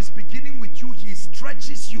God is beginning with you, he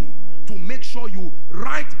stretches you to make sure you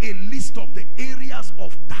write a list of the areas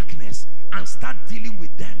of darkness and start dealing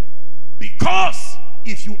with them. Because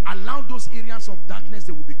if you allow those areas of darkness,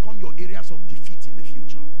 they will become your areas of defeat in the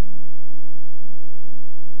future.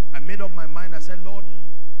 I made up my mind. I said, Lord,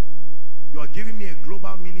 you are giving me a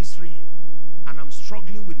global ministry and I'm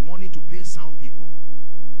struggling with money to pay sound people.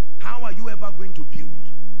 How are you ever going to build?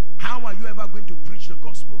 How are you ever going to preach the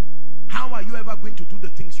gospel? How are you ever going to do the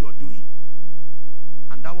things you are doing?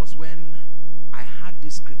 And that was when I had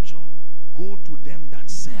this scripture. Go to them that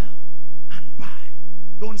sell and buy.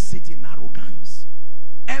 Don't sit in arrogance.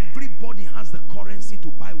 Everybody has the currency to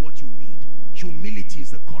buy what you need. Humility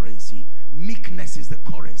is the currency. Meekness is the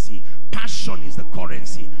currency. Passion is the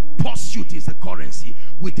currency. Pursuit is the currency.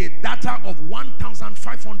 With a data of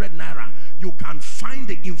 1,500 naira, you can find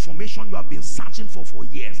the information you have been searching for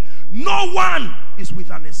years. No one is with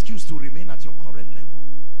an excuse to remain at your current level.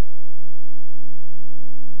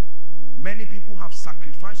 Many people have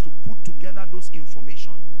sacrificed to put together those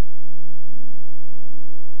information.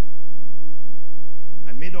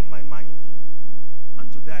 I made up my mind,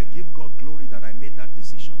 and today I give God glory that I made that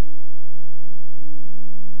decision.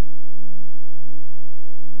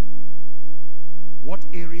 What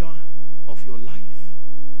area of your life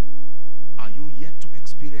are you yet to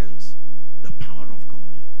experience the power of God?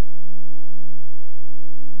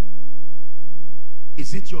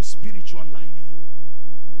 Is it your spiritual life?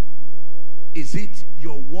 Is it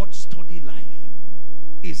your word study life?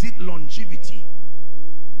 Is it longevity?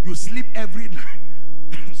 You sleep every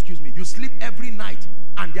excuse me, you sleep every night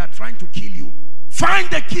and they are trying to kill you. Find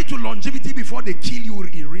the key to longevity before they kill you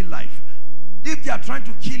in real life. If they are trying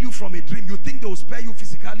to kill you from a dream, you think they will spare you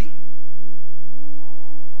physically?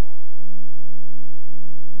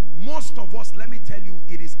 Most of us, let me tell you,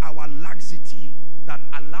 it is our laxity that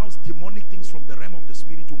allows demonic things from the realm of the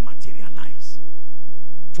spirit to materialize.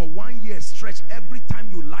 For 1 year stretch, every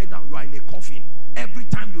time you lie down, you are in a coffin. Every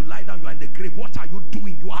time you lie down, you are in the grave. What are you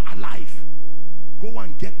doing? You are alive. Go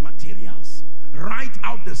and get materials. Write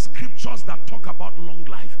out the scriptures that talk about long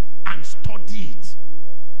life and study it.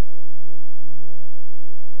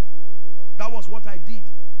 That was what I did,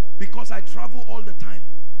 because I travel all the time.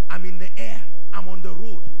 I'm in the air. I'm on the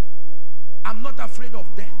road. I'm not afraid of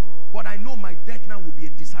death, but I know my death now will be a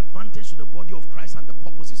disadvantage to the body of Christ and the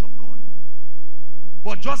purposes of God.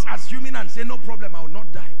 But just assuming and say, no problem, I will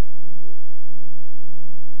not die.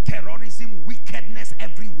 Terrorism, wickedness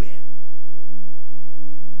everywhere.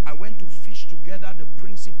 I went to fish together the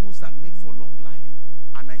principles that make for long life,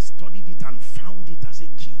 and I studied it and found it as a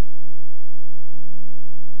key.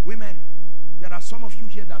 Women, there are some of you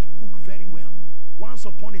here that cook very well. Once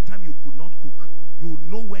upon a time you could not cook. You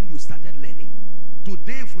know when you started learning.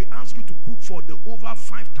 Today, if we ask you to cook for the over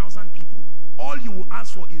 5,000 people, all you will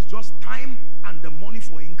ask for is just time and the money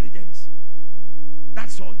for ingredients.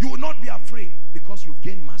 That's all. You will not be afraid because you've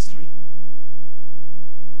gained mastery.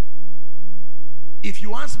 If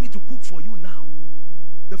you ask me to cook for you now,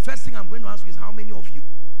 the first thing I'm going to ask you is how many of you?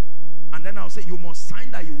 And then I'll say you must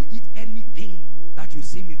sign that you will eat anything that you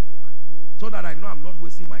see me cook, so that I know I'm not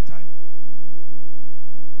wasting my time.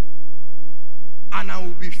 And I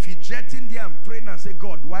will be fidgeting there and praying and say,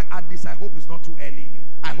 God, do I add this? I hope it's not too early.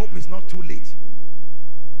 I hope it's not too late.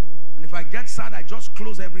 And if I get sad, I just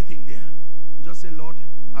close everything there. Just say, Lord,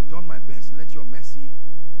 I've done my best. Let your mercy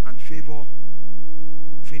and favor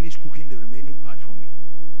finish cooking the remaining part for me.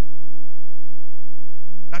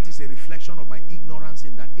 That is a reflection of my ignorance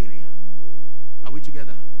in that area. Are we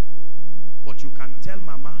together? But you can tell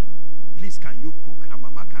Mama, please, can you cook? And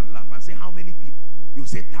Mama can laugh and say, how many people? You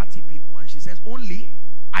say 30 people. And she says, only?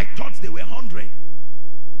 I thought they were 100.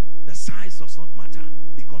 The size does not matter,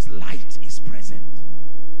 because light is present.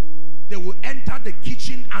 They will enter the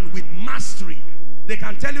kitchen and with mastery, they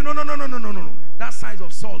can tell you, no. That size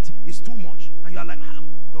of salt is too much. And you are like,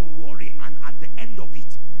 don't worry. And at the end of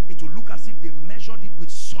it, it will look as if they measured it with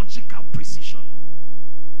surgical precision.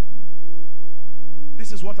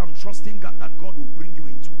 This is what I'm trusting God, that God will bring you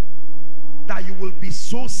into. That you will be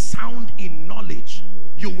so sound in knowledge,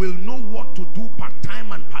 you will know what to do per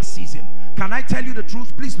time and per season. Can I tell you the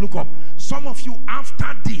truth? Please look up. Some of you,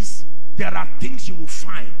 after this, there are things you will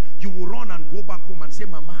find. You will run and go back home and say,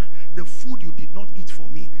 Mama, the food you did not eat for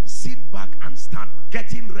me, sit back and start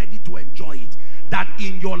getting ready to enjoy it. That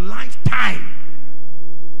in your lifetime,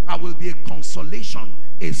 I will be a consolation,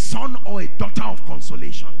 a son or a daughter of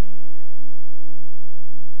consolation.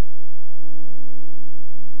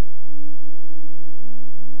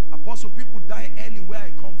 Apostle, people die early where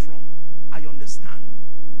I come from. I understand.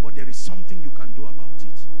 But there is something you can do about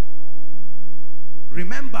it.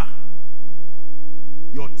 Remember,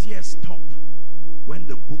 Your tears stop when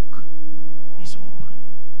the book is open.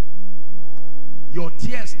 Your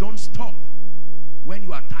tears don't stop when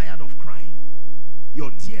you are tired of crying.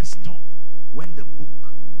 Your tears stop when the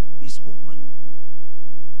book is open.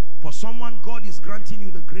 For someone, God is granting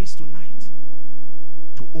you the grace tonight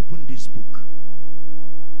to open this book.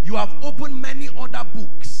 You have opened many other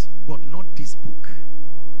books, but not this book.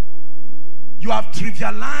 You have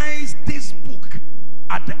trivialized this book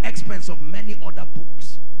at the expense of many other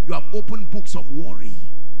books. You have opened books of worry.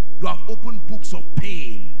 You have opened books of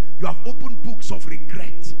pain. You have opened books of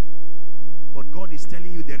regret. But God is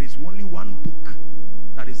telling you there is only one book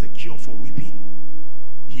that is the cure for weeping.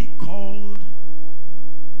 He called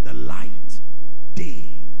the light day,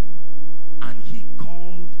 and he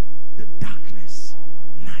called the darkness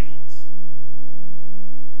night.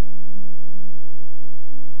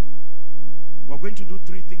 We're going to do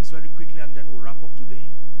three things very quickly and then we'll wrap up today.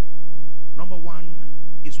 Number one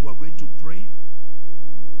is we're going to pray,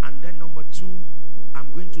 and then number two,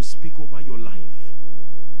 I'm going to speak over your life.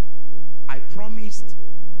 I promised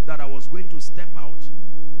that I was going to step out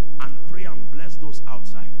and pray and bless those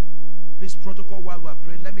outside. Please, protocol, while we're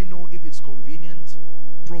praying, let me know if it's convenient,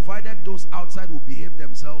 provided those outside will behave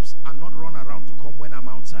themselves and not run around to come when I'm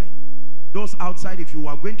outside. Those outside, if you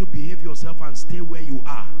are going to behave yourself and stay where you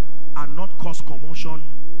are and not cause commotion,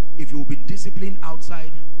 if you will be disciplined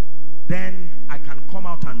outside, then I can come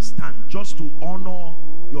out and stand just to honor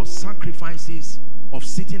your sacrifices of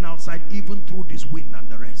sitting outside even through this wind and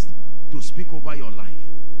the rest, to speak over your life.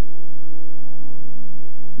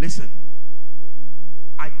 Listen,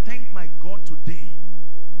 I thank my God today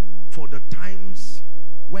for the times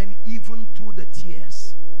when even through the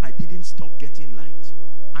tears I didn't stop getting light.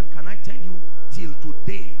 And can I tell you, till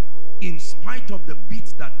today, in spite of the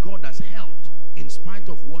beats that God has helped, in spite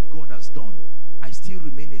of what God has done, I still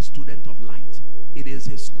remain a student of light. It is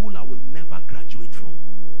a school I will never graduate from.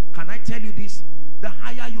 Can I tell you this? The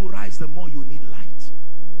higher you rise, the more you need light.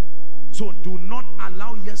 So do not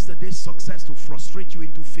allow yesterday's success to frustrate you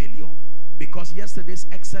into failure, because yesterday's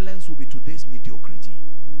excellence will be today's mediocrity.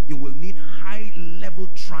 You will need high-level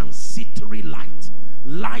transitory light,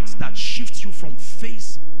 light that shifts you from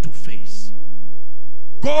face to face.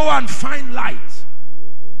 Go and find light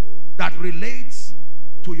that relates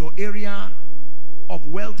to your area of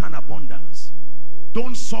wealth and abundance.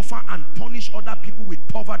 Don't suffer and punish other people with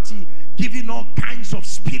poverty, giving all kinds of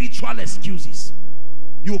spiritual excuses.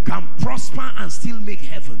 You can prosper and still make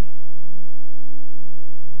heaven.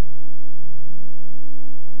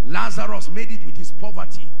 Lazarus made it with his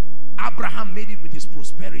poverty. Abraham made it with his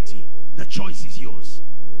prosperity. The choice is yours.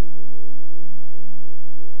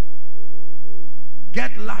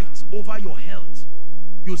 Get light over your health.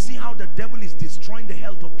 You see how the devil is destroying the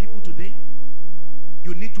health of people today?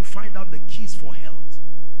 You need to find out the keys for health.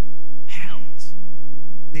 Health.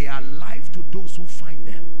 They are life to those who find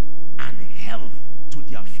them, and health to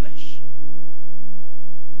their flesh.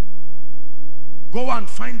 Go and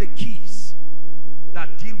find the keys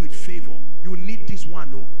that deal with favor. You need this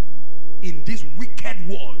one. Oh. In this wicked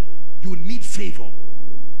world, you need favor.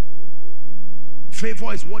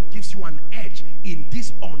 Favor is what gives you an edge in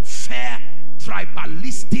this unfair,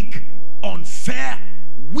 tribalistic, unfair,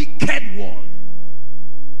 wicked world.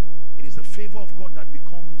 It is the favor of God that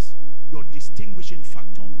becomes your distinguishing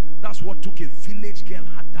factor. That's what took a village girl,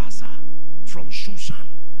 Hadassah, from Shushan,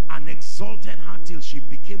 and exalted her till she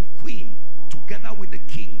became queen, together with the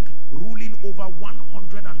king, ruling over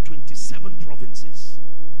 127 provinces.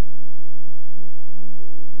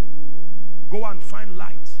 Go and find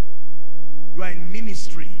light. You are in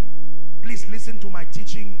ministry. Please listen to my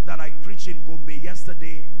teaching that I preached in Gombe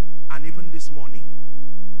yesterday and even this morning.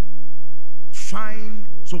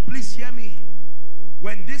 So please hear me.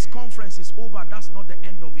 When this conference is over, that's not the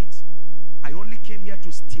end of it. I only came here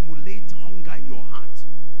to stimulate hunger in your heart.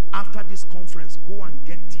 After this conference, go and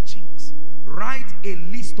get teachings. Write a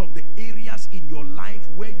list of the areas in your life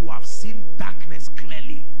where you have seen darkness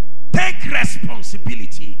clearly. Take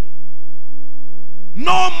responsibility.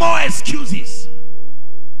 No more excuses.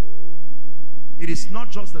 It is not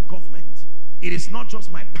just the government. It is not just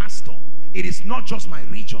my pastor. It is not just my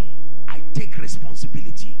region. I take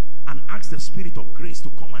responsibility and ask the Spirit of grace to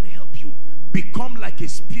come and help you. Become like a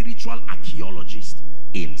spiritual archaeologist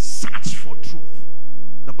in search for truth.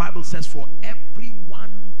 The Bible says, for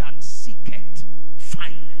everyone that seeketh,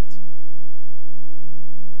 findeth.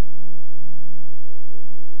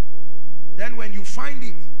 Then when you find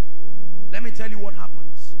it, let me tell you what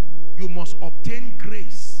happens. You must obtain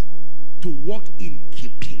grace to walk in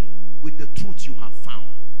keeping with the truth you have found.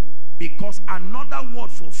 Because another word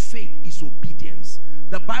for faith is obedience.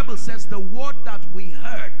 The Bible says the word that we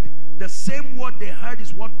heard, the same word they heard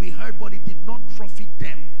is what we heard, but it did not profit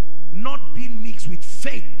them, not being mixed with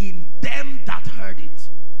faith in them that heard it.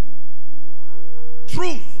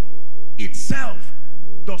 Truth itself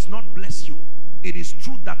does not bless you. It is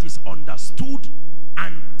truth that is understood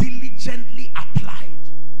and diligently applied.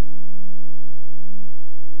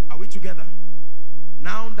 Are we together?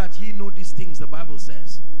 Now that ye know these things, the Bible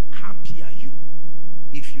says, happy are you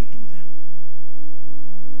if you do them.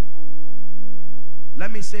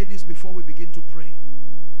 Let me say this before we begin to pray.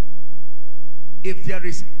 If there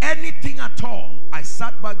is anything at all, I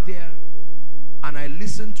sat back there and I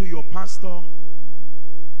listened to your pastor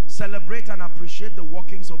celebrate and appreciate the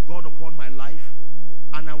workings of God upon my life,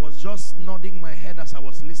 and I was just nodding my head as I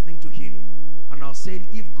was listening to him, and I was saying,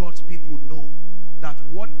 if God's people know that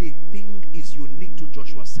what they think is unique to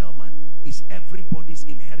Joshua Selman is everybody's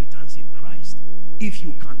inheritance in Christ, if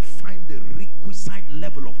you can find the requisite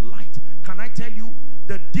level of light, can I tell you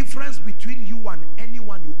the difference between you and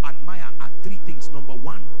anyone you admire are three things. Number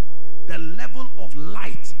one, the level of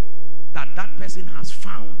light that that person has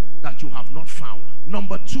found that you have not found.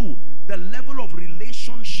 Number two, the level of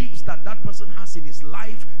relationships that that person has in his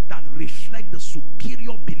life that reflect the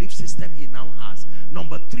superior belief system he now has.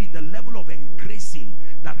 Number three, the level of engracing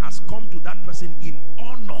that has come to that person in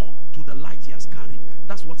honor to the light he has carried.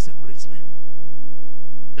 That's what separates men.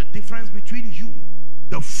 The difference between you,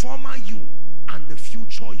 the former you, and the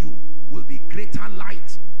future you will be greater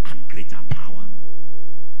light and greater power.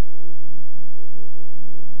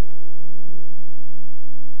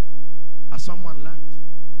 Has someone learned?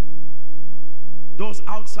 Those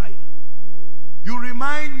outside, you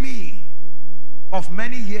remind me of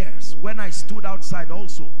many years when I stood outside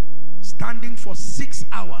also, standing for 6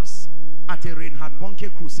 hours at a Reinhard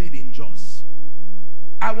Bonnke crusade in Jos.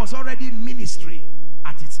 I was already in ministry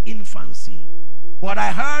at its infancy, but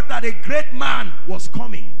I heard that a great man was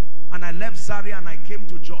coming, and I left Zaria and I came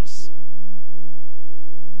to Jos.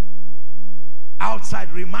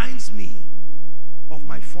 Outside reminds me of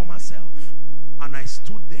my former self, and I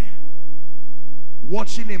stood there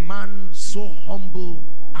watching a man so humble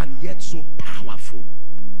and yet so powerful.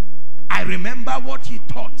 I remember what he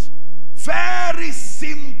taught. Very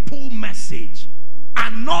simple message,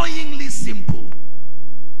 annoyingly simple.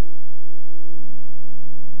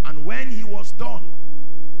 And when he was done,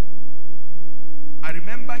 I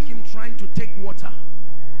remember him trying to take water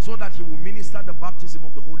so that he will minister the baptism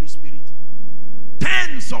of the Holy Spirit.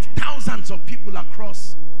 Tens of thousands of people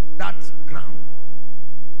across that ground,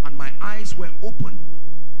 and my eyes were opened.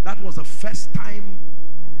 That was the first time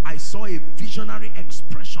I saw a visionary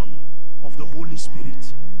expression of the Holy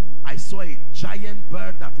Spirit. I saw a giant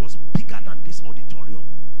bird that was bigger than this auditorium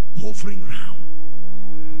hovering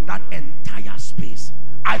around that entire space.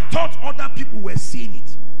 I thought other people were seeing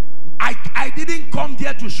it. I didn't come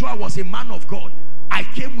there to show I was a man of God. I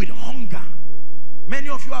came with hunger. Many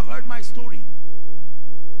of you have heard my story.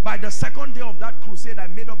 By the second day of that crusade, I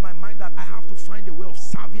made up my mind that I have to find a way of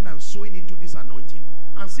serving and sowing into this anointing.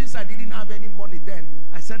 And since I didn't have any money then,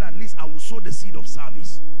 I said at least I will sow the seed of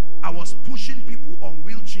service. I was pushing people on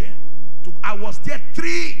wheelchair. I was there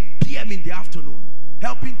 3 p.m. in the afternoon,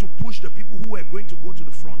 helping to push the people who were going to go to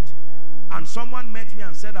the front. And someone met me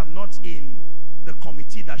and said, I'm not in the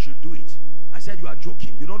committee that should do it. I said, you are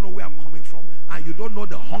joking. You don't know where I'm coming from, and you don't know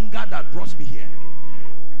the hunger that brought me here.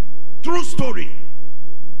 True story.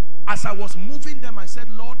 As I was moving them, I said,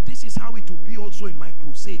 Lord, this is how it will be also in my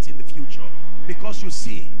crusades in the future. Because you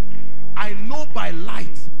see, I know by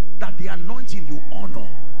light that the anointing you honor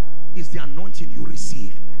is the anointing you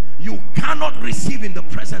receive. You cannot receive in the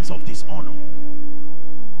presence of dishonor.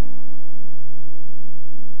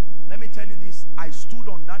 Let me tell you this. I stood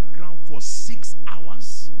on that ground for 6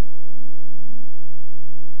 hours.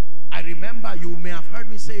 I remember, you may have heard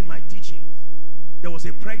me say in my teachings, there was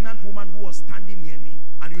a pregnant woman who was standing near me.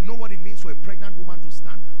 And you know what it means for a pregnant woman to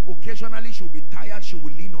stand. Occasionally she will be tired, she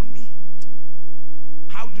will lean on me.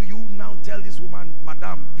 How do you now tell this woman,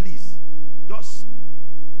 Madam, please, just,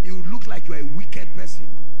 you look like you're a wicked person.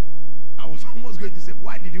 I was almost going to say,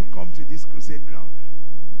 why did you come to this crusade ground?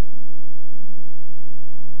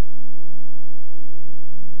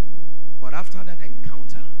 But after that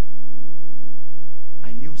encounter,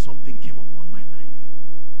 I knew something came upon my life.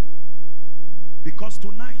 Because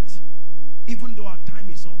tonight, even though our time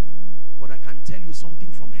is up, but I can tell you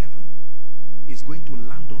something from heaven is going to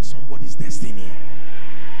land on somebody's destiny.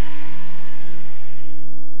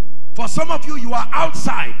 For some of you, you are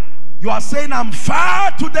outside. You are saying, I'm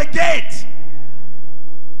far to the gate.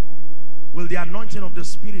 Will the anointing of the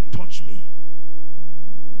Spirit touch me?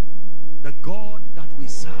 The God that we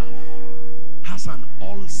serve has an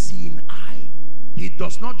all-seeing eye. He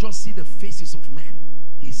does not just see the faces of men,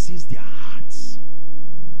 he sees their hearts.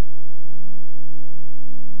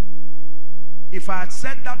 If I had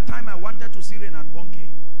said that time I wanted to see Reinhard Bonnke,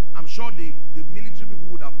 I'm sure the military people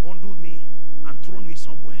would have bundled me and thrown me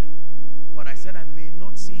somewhere. But I said I may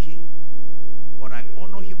not see him, but I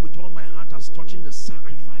honor him with all my heart as touching the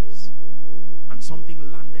sacrifice, and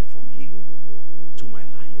something landed from him to my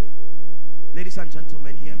life. Ladies and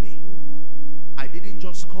gentlemen, hear me. I didn't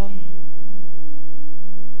just come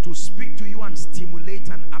to speak to you and stimulate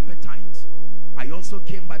an appetite. I also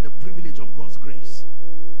came by the privilege of God's grace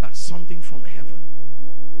that something from heaven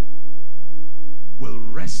will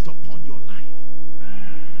rest upon your life.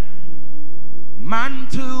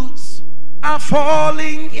 Mantles are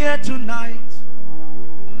falling here tonight.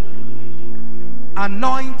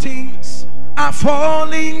 Anointings are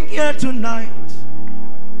falling here tonight.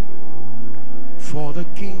 For the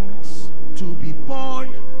kings to be born,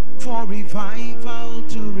 for revival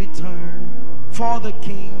to return, for the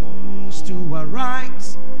kings to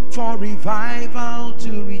arise, for revival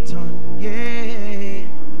to return. Yeah.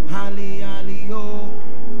 Hali, hali, oh.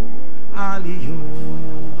 Hali,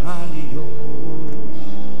 oh. Hali, oh.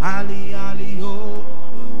 Hali, hali, oh.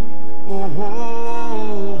 Oh,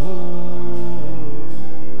 oh,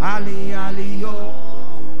 oh. Hali, hali, oh.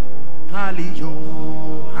 Hali,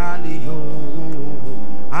 oh. Hali,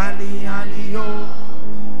 oh. Hali, hali, oh.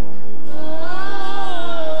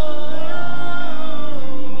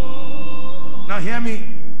 Now hear me.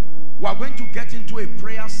 We are going to get into a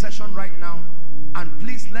prayer session right now, and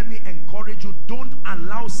please let me encourage you, don't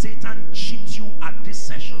allow Satan cheat you at this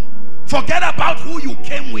session. Forget about who you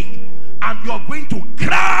came with, and you're going to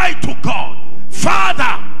cry to God,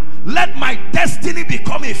 Father, let my destiny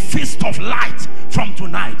become a feast of light from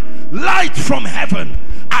tonight. Light from heaven,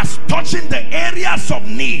 as touching the areas of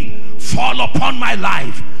need, fall upon my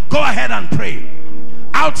life. Go ahead and pray.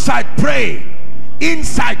 Outside, pray.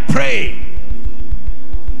 Inside, pray.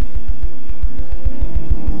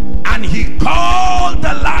 And he called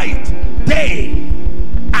the light day,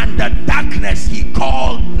 and the darkness he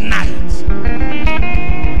called night.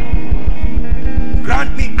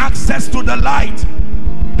 Grant me access to the light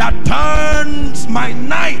that turns my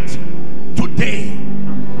night to day.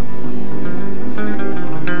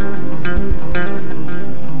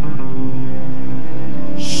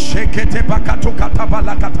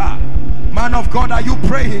 Man of God, are you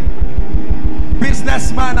praying?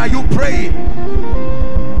 Businessman, are you praying?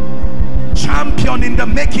 Champion in the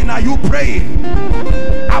making, are you praying?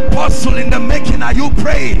 Apostle in the making, are you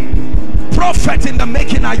praying? Prophet in the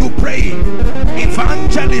making, are you praying?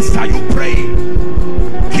 Evangelist, are you praying?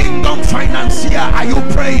 Kingdom financier, are you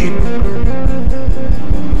praying?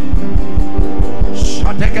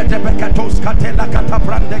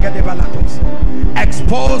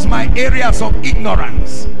 Expose my areas of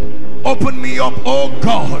ignorance. Open me up, oh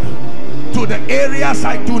God, to the areas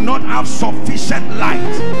I do not have sufficient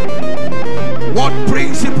light. What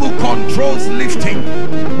principle controls lifting?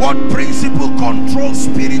 What principle controls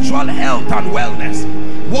spiritual health and wellness?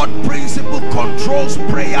 What principle controls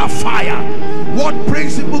prayer fire? What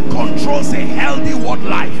principle controls a healthy word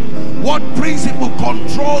life? What principle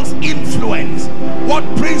controls influence? What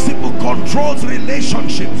principle controls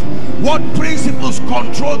relationships? What principles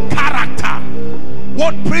control character?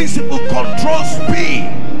 What principle controls speed?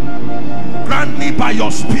 Grant me by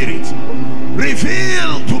your spirit.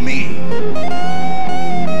 Reveal to me.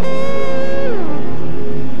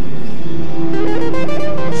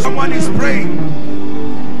 Someone is praying.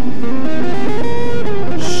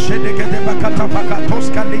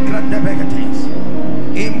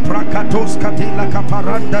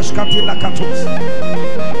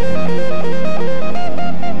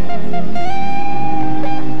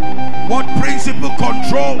 What principle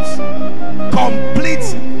controls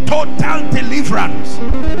complete total deliverance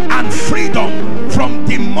and freedom from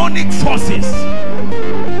demonic forces?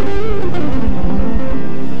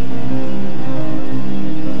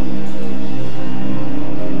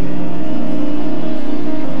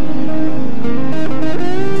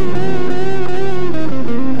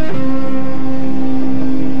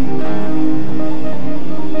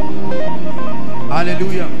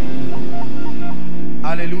 Hallelujah.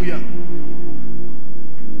 Hallelujah.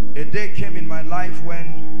 A day came in my life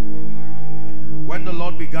when the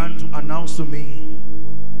Lord began to announce to me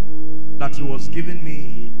that he was giving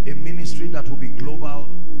me a ministry that will be global,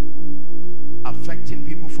 affecting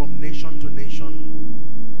people from nation to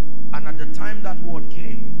nation. And at the time that word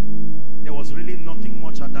came, there was really nothing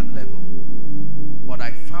much at that level. But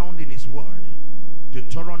I found in his word,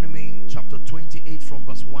 Deuteronomy chapter 28 from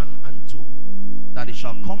verse 1 and 2.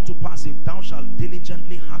 come to pass, if thou shalt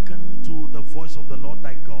diligently hearken to the voice of the Lord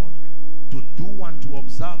thy God, to do and to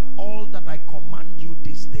observe all that I command you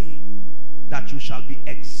this day, that you shall be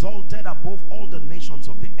exalted above all the nations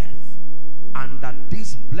of the earth, and that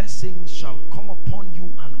these blessings shall come upon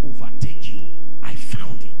you and overtake you. I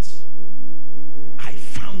found it. I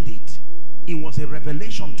found it. It was a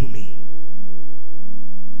revelation to me.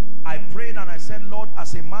 I prayed and I said, Lord,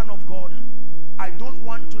 as a man of God, I don't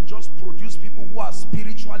want to just produce people who are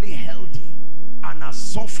spiritually healthy and are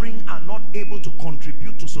suffering and not able to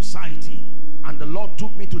contribute to society. And the Lord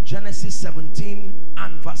took me to Genesis 17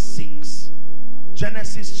 and verse 6.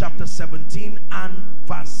 Genesis chapter 17 and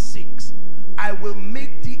verse 6. I will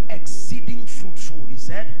make thee exceeding fruitful, he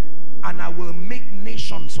said, and I will make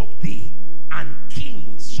nations of thee, and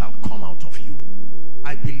kings shall come out of you.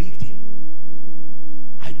 I believed him.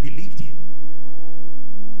 I believed him.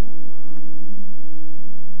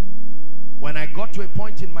 When I got to a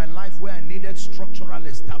point in my life where I needed structural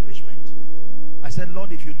establishment, I said,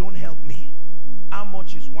 Lord, if you don't help me, how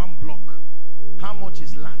much is one block? How much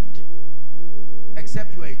is land?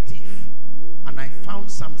 Except you are a thief. And I found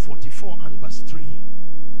Psalm 44 and verse 3.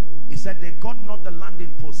 He said, they got not the land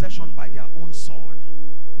in possession by their own sword,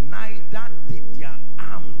 neither did their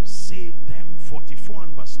arm save them. 44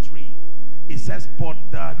 and verse 3. It says, but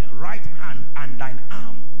the right hand and thine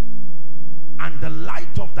arm, and the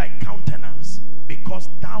light of thy countenance, because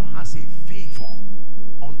thou hast a favor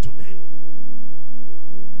unto them.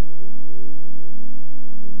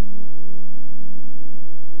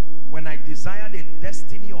 When I desired a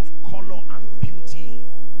destiny of color and beauty,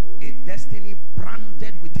 a destiny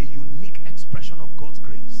branded with a unique expression of God's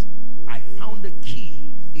grace, I found the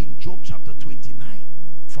key in Job chapter 29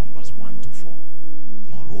 from verse 1 to 4.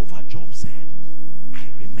 Moreover, Job said, I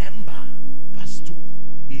remember, verse 2,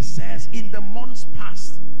 he says, in the months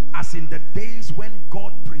past, as in the days when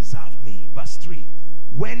God preserved me, verse 3,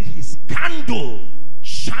 when his candle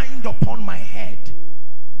shined upon my head,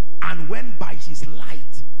 and when by his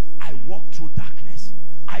light I walked through darkness.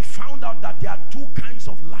 I found out that there are two kinds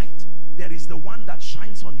of light. There is the one that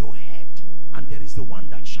shines on your head, and there is the one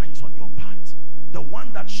that shines on your path. The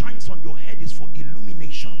one that shines on your head is for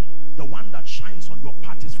illumination. The one that shines on your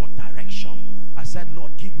path is for direction. I said,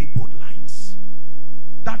 Lord, give me both lights.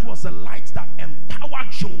 That was the light that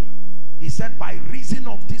empowered Job. He said, by reason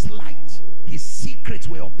of this light, his secrets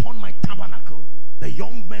were upon my tabernacle. The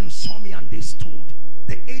young men saw me and they stood.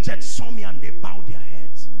 The aged saw me and they bowed their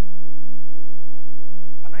heads.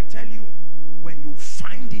 Can I tell you, when you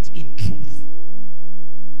find it in truth,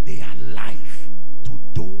 they are life to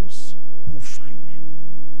those who find them.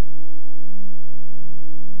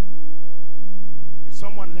 Is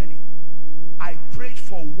someone learning? I prayed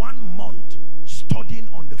for 1 month studying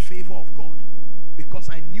on the favor of God, because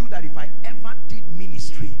I knew that if I ever did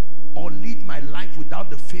ministry or lead my life without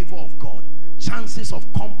the favor of God, chances of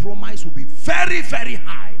compromise will be very, very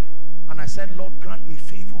high. And I said, Lord, grant me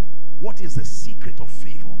favor. What is the secret of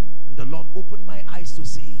favor? And the Lord opened my eyes to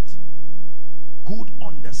see it. Good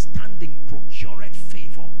understanding procureth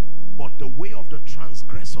favor, but the way of the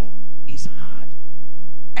transgressor is hard.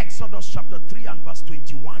 Exodus chapter 3 and verse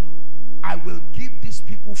 21. I will give these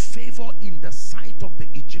people favor in the sight of the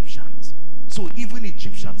Egyptians, so even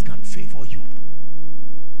Egyptians can favor you.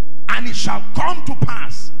 And it shall come to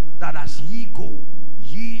pass that as ye go,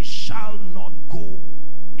 ye shall not go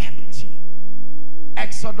empty.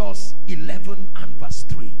 Exodus 11 and verse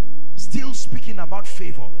 3. Still speaking about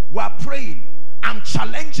favor. We are praying. I'm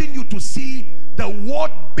challenging you to see the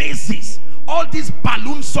word basis. All this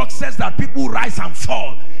balloon success that people rise and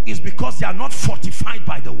fall is because they are not fortified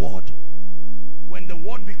by the word. When the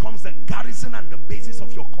word becomes the garrison and the basis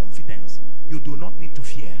of your confidence, you do not need to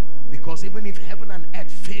fear, because even if heaven and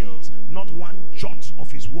earth fails, not one jot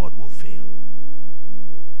of his word will fail.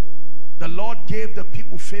 The Lord gave the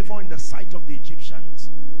people favor in the sight of the Egyptians.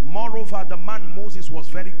 Moreover, the man Moses was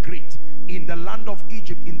very great in the land of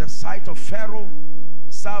Egypt, in the sight of Pharaoh,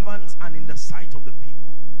 servants, and in the sight of the people.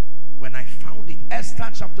 When I found it, Esther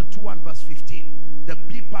chapter 2 and verse 15, the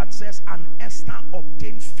B part says, and Esther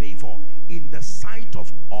obtained favor in the sight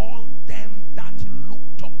of all them that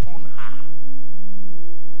looked upon her.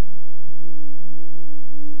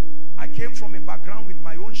 I came from a background with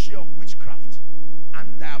my own share of witchcraft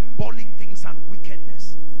and diabolic things and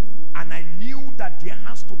wickedness, and I knew that there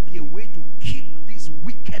has to be a way to keep this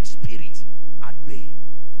wicked spirit at bay,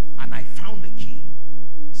 and I found the key.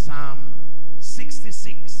 Psalm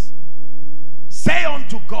 66. Say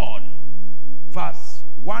unto God, verse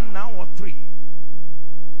 1 now or 3?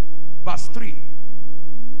 Verse 3.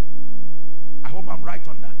 I hope I'm right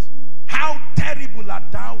on that. How terrible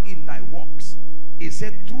art thou in thy works. He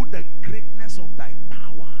said, through the greatness of thy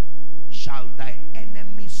power shall thy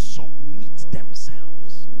enemies submit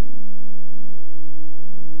themselves.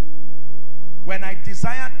 When I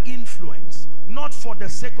desired influence, not for the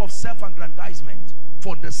sake of self-aggrandizement,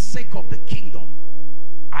 for the sake of the kingdom,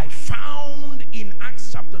 I found in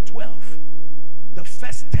Acts chapter 12, the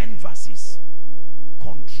first 10 verses,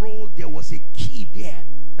 control. There was a key there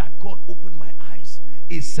that God opened my eyes.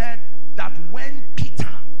 It said that when Peter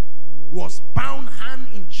was bound hand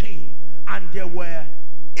in chain, and there were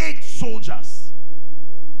 8 soldiers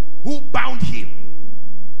who bound him,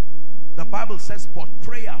 the Bible says, but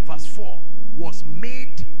prayer, verse 4, was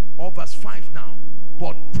made, or verse 5 now,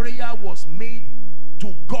 but prayer was made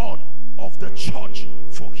to God of the church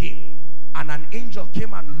for him, and an angel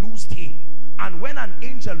came and loosed him. And when an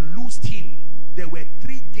angel loosed him, there were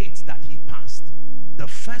 3 gates that he passed. The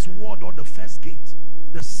first ward, or the first gate,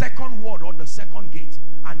 the second ward, or the second gate,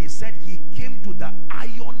 and he said he came to the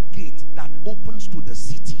iron gate that opens to the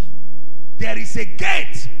city. There is a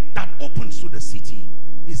gate that opens to the city.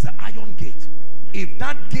 It's the iron gate. If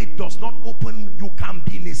that gate does not open, you can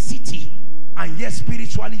be in a city, and yet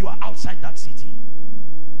spiritually you are outside that city.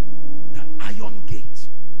 The iron gate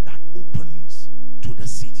that opens to the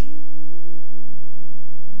city.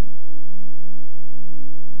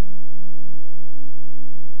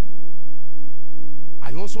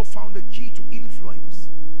 I also found the key to influence,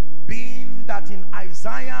 being that in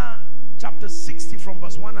Isaiah chapter 60 from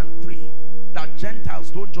verse 1 and 3, that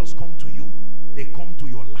Gentiles don't just come to you, they come to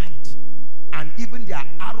your light. And even their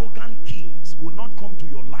arrogant kings will not come to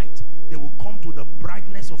your light, they will come to the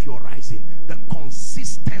brightness of your rising, the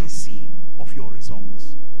consistency of your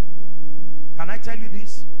results. Can I tell you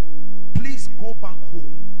this? Please go back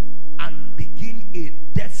home and begin a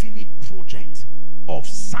definite project of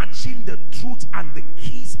searching the truth and the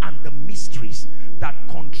keys and the mysteries that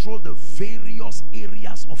control the various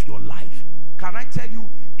areas of your life. Can I tell you,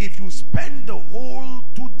 if you spend the whole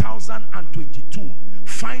 2022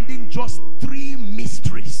 finding just 3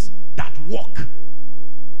 mysteries that work,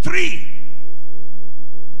 3,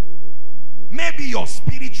 maybe your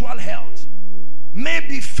spiritual health,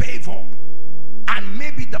 maybe favor, and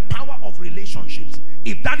maybe the power of relationships,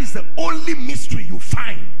 if that is the only mystery you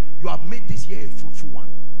find, you have made this year a fruitful one.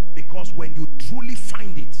 Because when you truly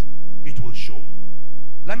find it, it will show.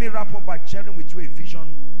 Let me wrap up by sharing with you a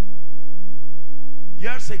vision.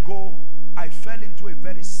 Years ago, I fell into a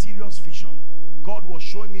very serious vision. God was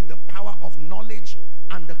showing me the power of knowledge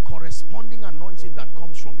and the corresponding anointing that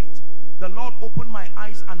comes from it. The Lord opened my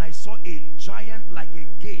eyes and I saw a giant like a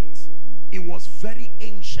gate. It was very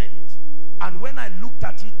ancient. And when I looked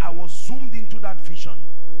at it, I was zoomed into that vision.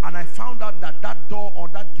 And I found out that that door, or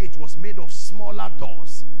that gate, was made of smaller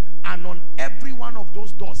doors. And on every one of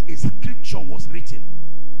those doors, a scripture was written.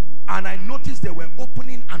 And I noticed they were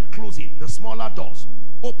opening and closing, the smaller doors,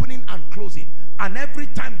 opening and closing. And every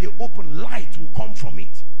time they open, light will come from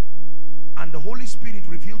it. And the Holy Spirit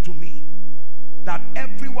revealed to me that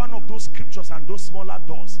every one of those scriptures and those smaller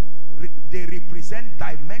doors, they represent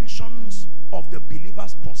dimensions of the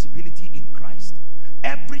believer's possibility in Christ.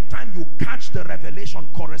 Every time you catch the revelation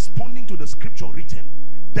corresponding to the scripture written,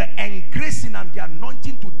 the engracing and the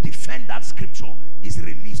anointing to defend that scripture is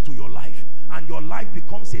released to your life, and your life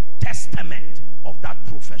becomes a testament of that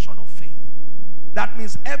profession of faith. That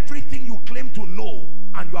means everything you claim to know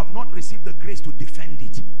and you have not received the grace to defend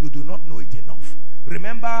it, you do not know it enough.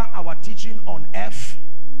 Remember our teaching on F?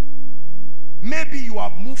 Maybe you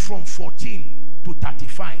have moved from 14 to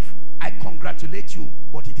 35. I congratulate you,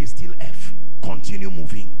 but it is still F. Continue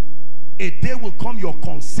moving. A day will come, your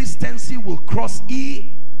consistency will cross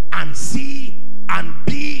E and C and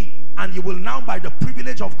B, and you will now, by the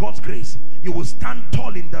privilege of God's grace, you will stand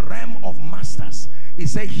tall in the realm of masters. He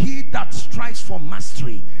said, he that strives for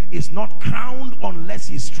mastery is not crowned unless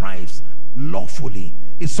he strives lawfully.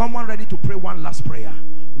 Is someone ready to pray one last prayer?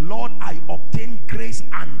 Lord, I obtain grace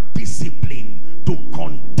and discipline to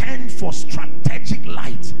contend for strategic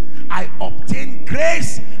light. I obtain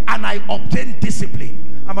grace and I obtain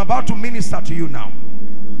discipline. I'm about to minister to you now.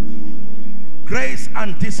 Grace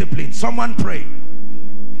and discipline. Someone pray.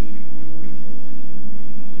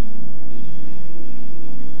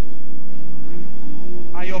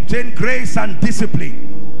 I obtain grace and discipline.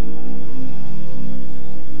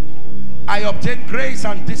 I obtain grace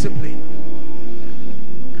and discipline.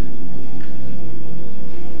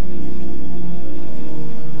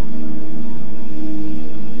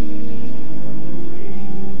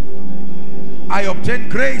 I obtain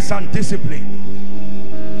grace and discipline.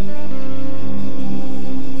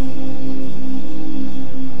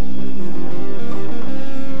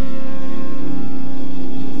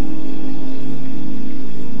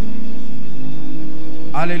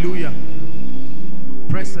 Hallelujah.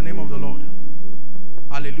 Praise the name of the Lord.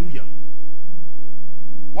 Hallelujah.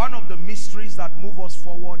 One of the mysteries that move us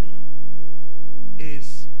forward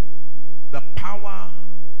is the power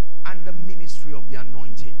and the ministry of the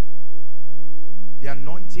anointing. The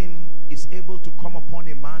anointing is able to come upon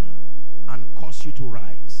a man and cause you to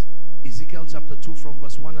rise. Ezekiel chapter 2 from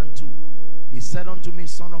verse 1 and 2. He said unto me,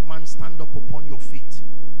 Son of man, stand up upon your feet.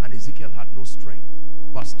 And Ezekiel had no strength.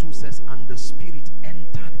 Verse 2 says, and the Spirit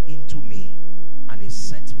entered into me, and he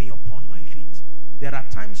set me upon my feet. There are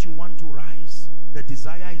times you want to rise. The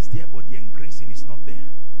desire is there, but the engracing is not there.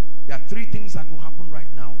 There are three things that will happen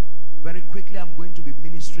right now. Very quickly, I'm going to be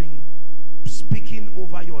ministering, speaking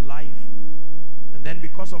over your life. And then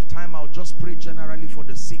because of time, I'll just pray generally for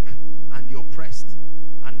the sick and the oppressed.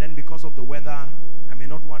 And then because of the weather, I may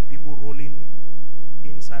not want people rolling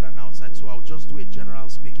inside and outside, so I'll just do a general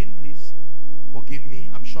speaking. Please forgive me.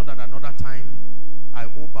 I'm sure that another time I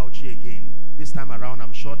owe Bauchi again. This time around,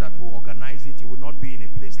 I'm sure that we'll organize it. It will not be in a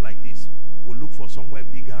place like this. We'll look for somewhere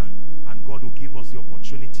bigger, and God will give us the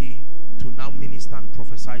opportunity to now minister and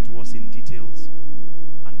prophesy to us in details,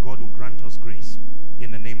 and God will grant us grace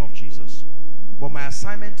in the name of Jesus. But my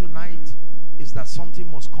assignment tonight is that something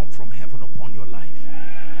must come from heaven upon your life.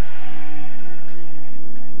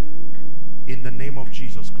 In the name of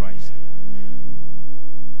Jesus Christ.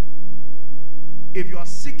 If you are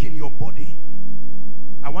sick in your body,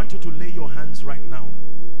 I want you to lay your hands right now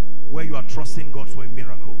where you are trusting God for a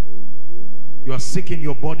miracle. You are sick in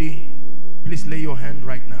your body, please lay your hand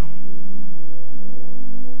right now.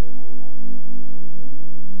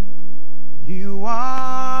 You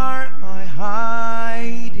are my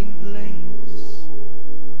hiding place.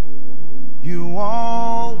 You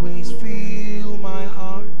always fill my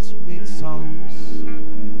heart with songs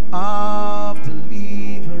of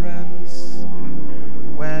deliverance.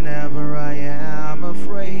 Whenever I am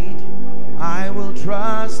afraid, I will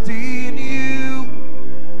trust in you.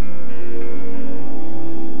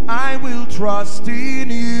 I will trust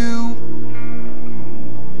in you.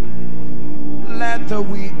 Let the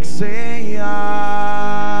weak say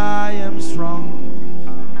I am strong.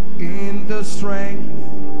 In the strength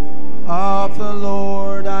of the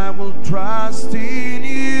Lord I will trust in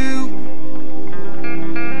you.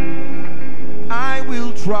 I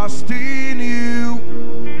will trust in you.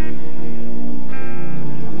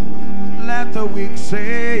 Let the weak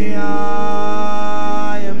say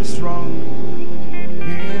I am strong.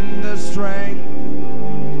 In the strength.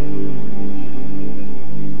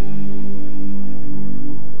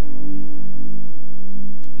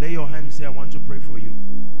 Lay your hands there. I want to pray for you.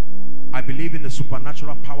 I believe in the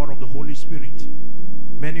supernatural power of the Holy Spirit.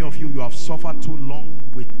 Many of you, you have suffered too long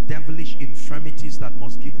with devilish infirmities that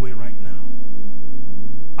must give way right now.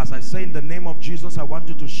 As I say, in the name of Jesus, I want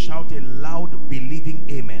you to shout a loud believing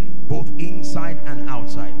amen, both inside and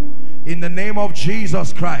outside. In the name of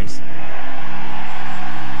Jesus Christ.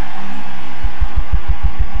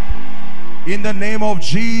 In the name of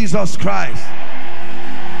Jesus Christ.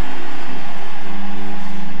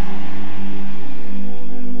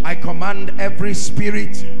 I command every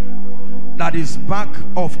spirit that is back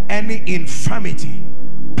of any infirmity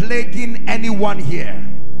plaguing anyone here,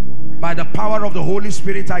 by the power of the Holy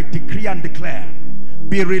Spirit, I decree and declare,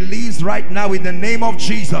 be released right now in the name of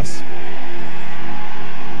Jesus.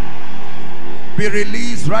 Be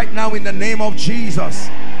released right now in the name of Jesus.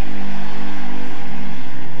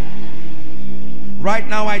 Right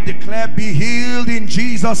now I declare, be healed in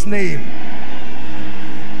Jesus' name.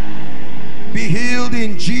 Be healed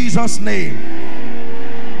in Jesus' name.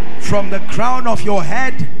 From the crown of your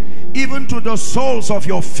head even to the soles of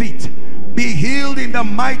your feet, be healed in the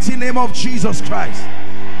mighty name of Jesus Christ.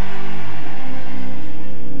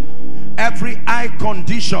 Every eye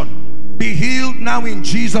condition, be healed now in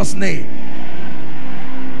Jesus' name.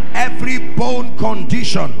 Every bone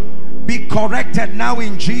condition, be corrected now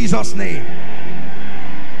in Jesus' name.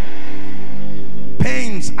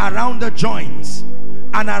 Pains around the joints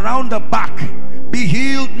and around the back, be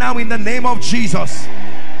healed now in the name of Jesus.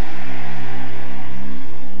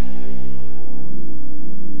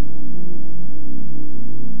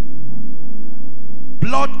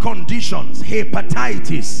 Blood conditions,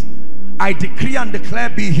 hepatitis, I decree and declare,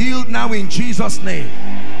 be healed now in Jesus' name.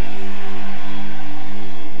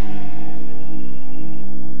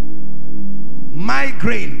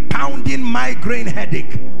 Migraine, pounding migraine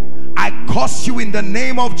headache, I curse you in the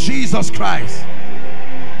name of Jesus Christ.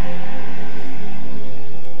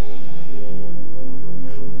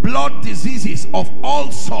 Blood diseases of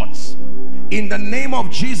all sorts, in the name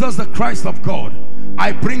of Jesus the Christ of God,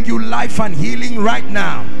 I bring you life and healing right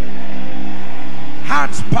now.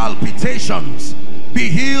 Heart palpitations, be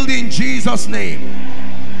healed in Jesus' name.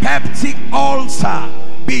 Peptic ulcer,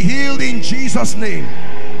 be healed in Jesus' name.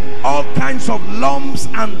 All kinds of lumps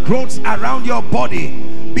and growths around your body,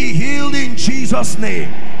 be healed in Jesus' name.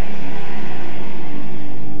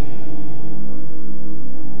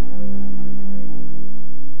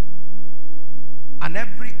 And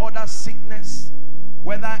every other sickness,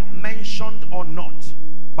 whether mentioned or not,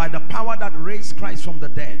 by the power that raised Christ from the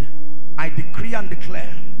dead, I decree and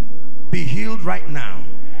declare, be healed right now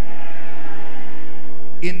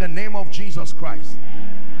in the name of Jesus Christ.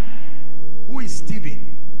 Who is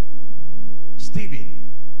Stephen?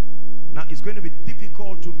 Stephen. Now it's going to be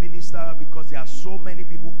difficult to minister because there are so many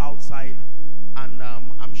people outside, and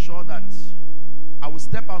I'm sure that I will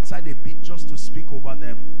step outside a bit just to speak over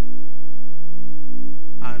them.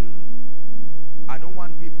 And I don't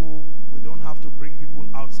want people, we don't have to bring people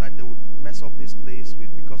outside. They would mess up this place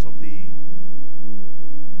with because of the...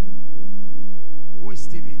 Who is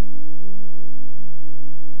Stephen?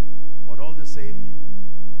 But all the same,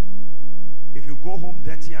 if you go home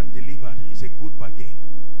dirty and delivered, it's a good bargain.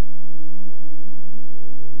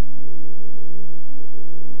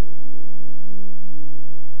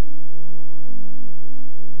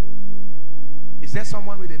 Is there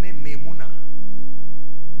someone with the name Memuna?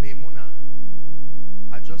 Memuna.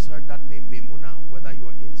 I just heard that name, Memuna, whether you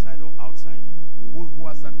are inside or outside. Who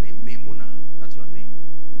has that name? Memuna. That's your name.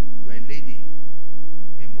 You are a lady.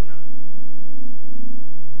 Memuna.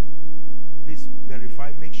 Please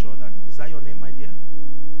verify, make sure that, is that your name, my dear?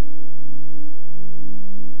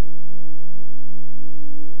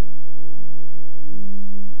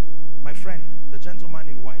 My friend, the gentleman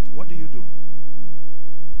in white, what do you do?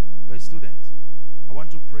 You're a student. I want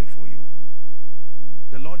to pray for you.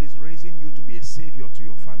 The Lord is raising you to be a savior to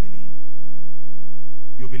your family.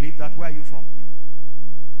 You believe that? Where are you from?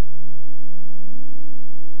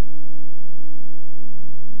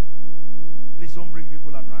 Please don't bring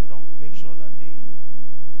people at random. Make sure that they...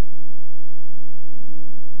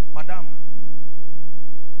 Madam,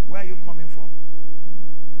 where are you coming from?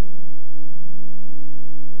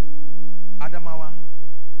 Adamawa.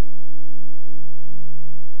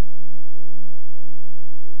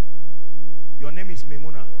 Your name is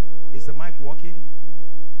Memuna. Is the mic working?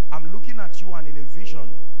 I'm looking at you, and in a vision,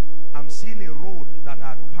 I'm seeing a road that I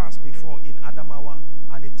had passed before in Adamawa,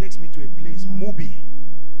 and it takes me to a place, Mubi.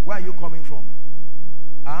 Where are you coming from?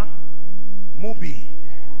 Huh? Mubi.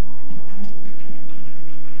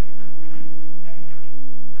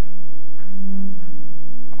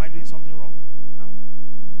 Am I doing something wrong now?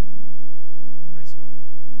 Praise God.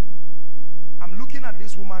 I'm looking at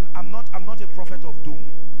this woman. I'm not a prophet of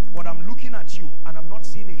doom. But I'm looking at you, and I'm not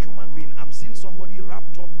seeing a human being. I'm seeing somebody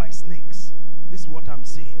wrapped up by snakes. This is what I'm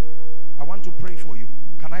seeing. I want to pray for you.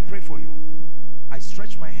 Can I pray for you? I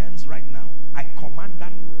stretch my hands right now. I command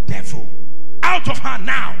that devil out of her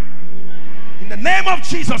now. In the name of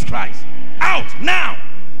Jesus Christ. Out now.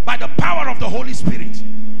 By the power of the Holy Spirit.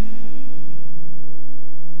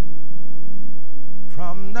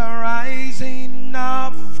 From the rising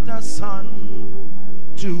of the sun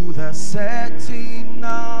to the setting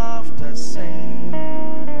of the same,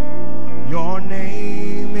 your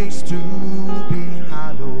name is to be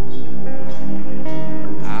hallowed,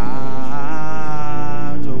 Adonai.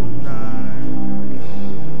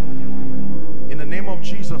 In the name of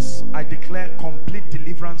Jesus, I declare complete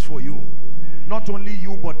deliverance for you. Not only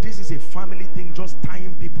you, but this is a family thing, just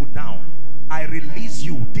tying people down. I release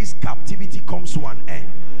you. This captivity comes to an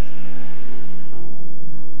end.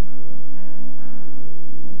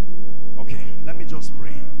 Okay, let me just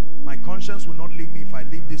pray. My conscience will not leave me if I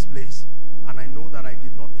leave this place and I know that I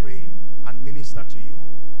did not pray and minister to you.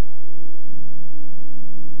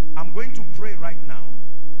 I'm going to pray right now.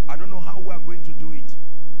 I don't know how we are going to do it.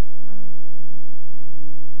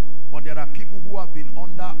 But there are people who have been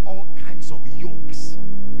under all kinds of yokes.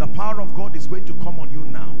 The power of God is going to come on you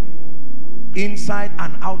now. Inside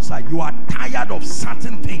and outside. You are tired of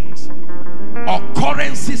certain things.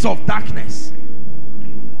 Occurrences of darkness.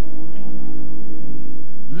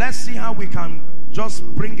 Let's see how we can just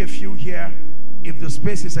bring a few here. If the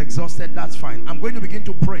space is exhausted, that's fine. I'm going to begin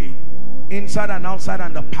to pray inside and outside,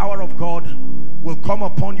 and the power of God will come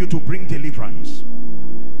upon you to bring deliverance.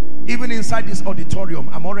 Even inside this auditorium,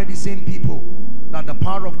 I'm already seeing people that the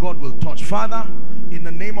power of God will touch. Father, in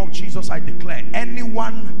the name of Jesus, I declare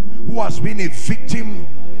anyone who has been a victim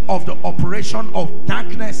of the operation of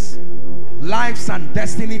darkness, lives and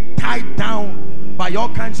destiny tied down by all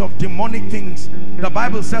kinds of demonic things, the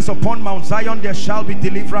Bible says upon Mount Zion there shall be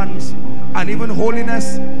deliverance and even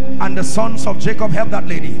holiness, and the sons of Jacob. Help that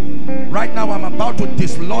lady right now. I'm about to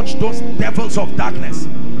dislodge those devils of darkness.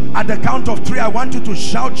 At the count of 3, I want you to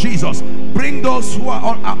shout Jesus. Bring those who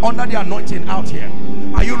are under the anointing out here.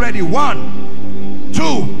 Are you ready? 1,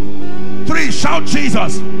 2, 3. Shout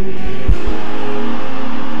Jesus.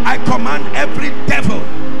 I command every devil,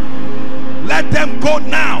 let them go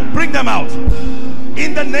now. Bring them out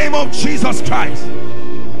in the name of Jesus Christ,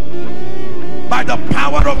 by the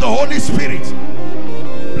power of the Holy Spirit.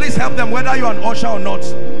 Please help them, whether you're an usher or not.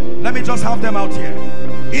 Let me just have them out here.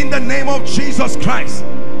 In the name of Jesus Christ,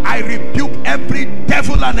 I rebuke every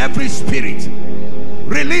devil and every spirit.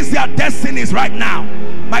 Release their destinies right now.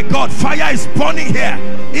 My God, fire is burning here,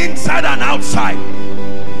 inside and outside.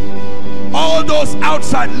 All those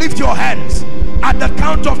outside, lift your hands. At the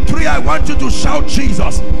count of 3, I want you to shout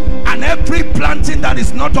Jesus. And every planting that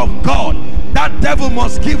is not of God, that devil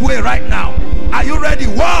must give way right now. Are you ready?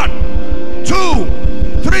 1,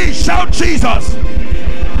 2, 3. Shout Jesus.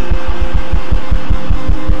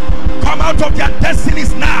 Come out of their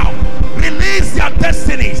destinies now. Release their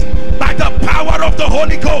destinies by the power of the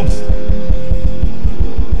Holy Ghost.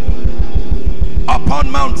 Upon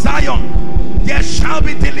Mount Zion there shall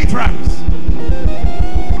be deliverance.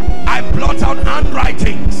 I blot out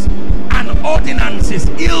handwritings and ordinances,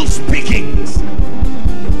 ill speakings,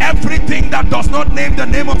 everything that does not name the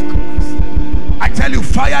name of Christ. I tell you,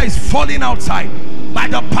 fire is falling outside by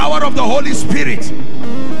the power of the Holy Spirit.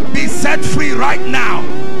 Be set free right now.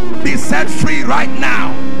 Be set free right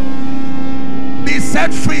now. Be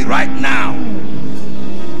set free right now.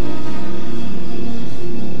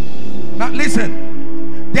 Now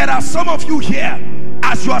listen, there are some of you here,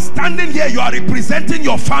 as you are standing here, you are representing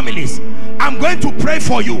your families. I'm going to pray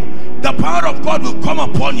for you. The power of God will come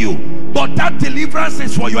upon you, but that deliverance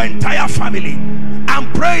is for your entire family.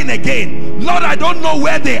 I'm praying again. Lord, I don't know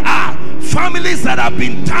where they are. Families that have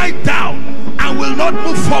been tied down and will not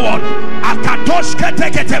move forward. At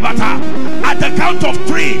the count of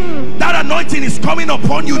 3, that anointing is coming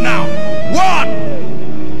upon you now.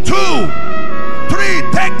 1, 2, 3.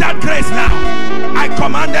 Take that grace now. I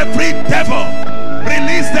command every devil,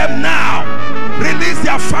 release them now. Release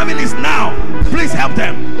their families now. Please help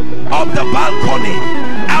them. Up the balcony,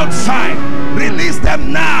 outside, release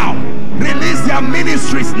them now. Release their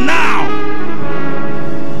ministries now.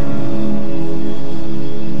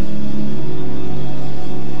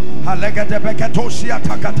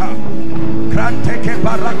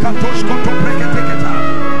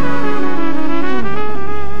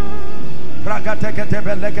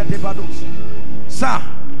 Sir,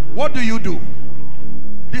 what do you do?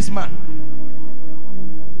 This man,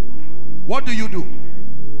 what do you do?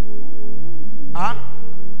 Huh?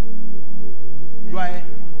 You are a...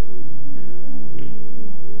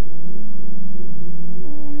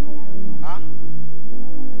 Huh?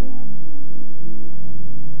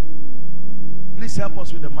 Please help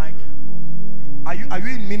us with the mic. Are you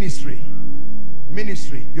in ministry?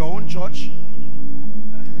 Ministry, your own church?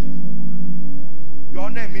 You're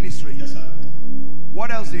under a ministry? Yes, sir.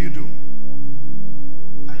 What else do you do?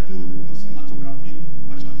 I do cinematography,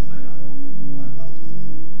 fashion designer, and masters.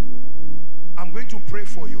 I'm going to pray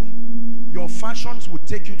for you. Your fashions will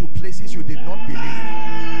take you to places you did not believe.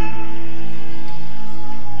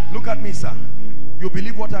 Look at me, sir. You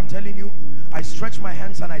believe what I'm telling you? I stretch my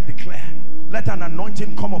hands and I declare, let an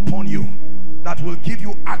anointing come upon you that will give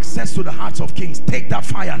you access to the hearts of kings. Take that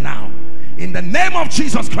fire now. In the name of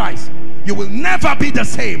Jesus Christ, you will never be the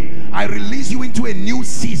same. I release you into a new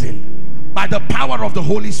season by the power of the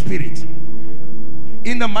Holy Spirit.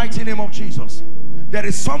 In the mighty name of Jesus. There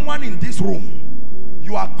is someone in this room.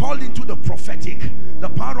 You are called into the prophetic. The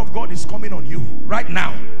power of God is coming on you right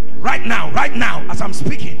now. Right now, right now, as I'm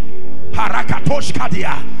speaking.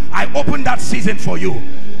 I open that season for you.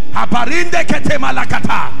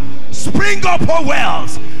 Spring up, oh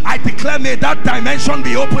wells. I declare, may that dimension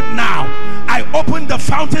be opened now. I open the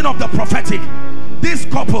fountain of the prophetic. This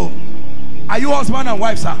couple, are you husband and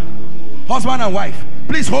wife, sir? Husband and wife,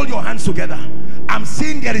 please hold your hands together. I'm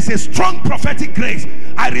seeing there is a strong prophetic grace.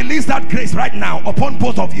 I release that grace right now upon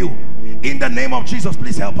both of you. In the name of Jesus,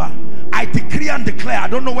 please help her. I decree and declare, I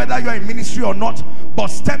don't know whether you are in ministry or not, but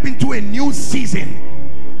step into a new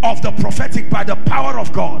season of the prophetic by the power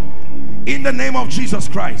of God. In the name of Jesus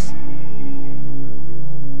Christ.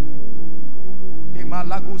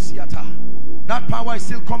 That power is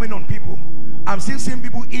still coming on people. I'm still seeing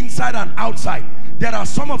people inside and outside. There are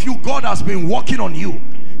some of you, God has been working on you.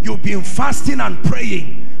 You've been fasting and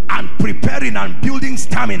praying and preparing and building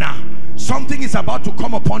stamina. Something is about to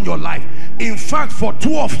come upon your life. In fact, for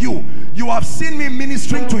 2 of you, you have seen me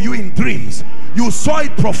ministering to you in dreams. You saw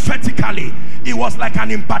it prophetically. It was like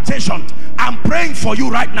an impartation. I'm praying for you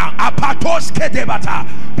right now.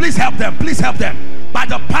 Please help them. Please help them. by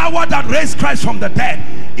the power that raised Christ from the dead,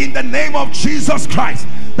 in the name of Jesus Christ,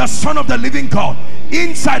 the Son of the living God,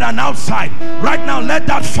 inside and outside, right now, let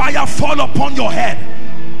that fire fall upon your head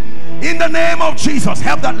in the name of Jesus.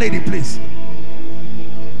 Help that lady, please.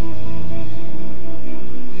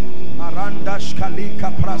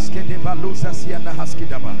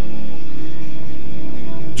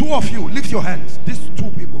 Two of you, lift your hands. These two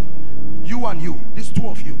people, you and you, these two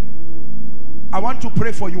of you, I want to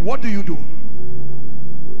pray for you. What do? You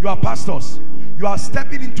are pastors. You are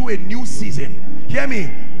stepping into a new season. Hear me.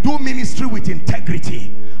 Do ministry with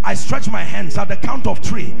integrity. I stretch my hands at the count of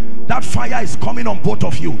 3. That fire is coming on both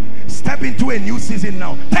of you. Step into a new season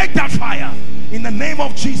now. Take that fire in the name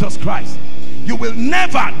of Jesus Christ. You will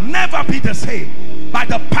never be the same by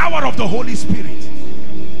the power of the Holy Spirit.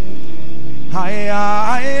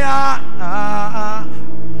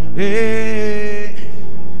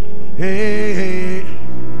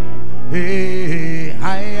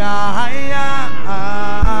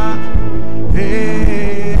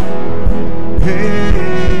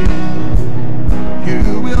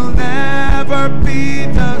 You will never be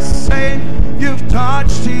the same. You've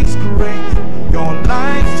touched His grace. Your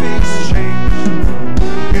life is changed.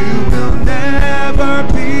 You will never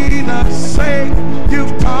be the same.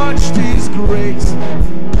 You've touched His grace.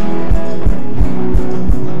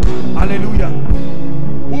 Hallelujah.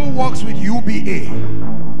 Who works with UBA?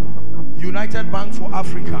 United Bank for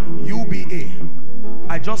Africa. UBA.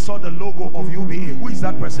 I just saw the logo of UBA. Who is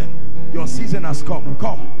that person? Your season has come.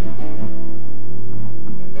 Come.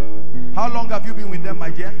 How long have you been with them, my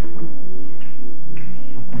dear?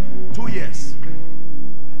 2 years.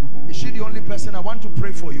 Is she the only person? I want to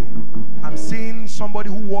pray for you. I'm seeing somebody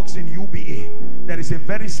who works in UBA. There is a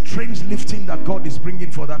very strange lifting that God is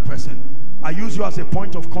bringing for that person. I use you as a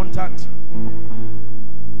point of contact.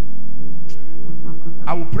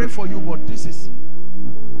 I will pray for you, but this is,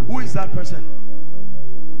 who is that person?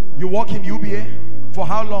 You work in UBA? For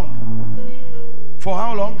how long? For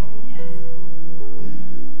how long?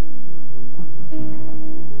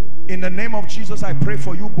 In the name of Jesus, I pray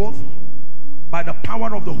for you both, by the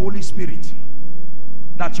power of the Holy Spirit,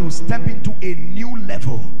 that you step into a new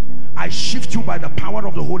level. I shift you by the power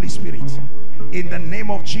of the Holy Spirit. In the name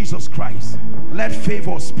of Jesus Christ, let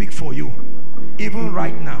favor speak for you, even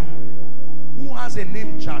right now. Who has a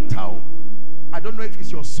name Jatao? I don't know if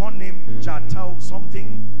it's your son name Jatao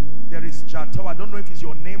something. There is Jatao. I don't know if it's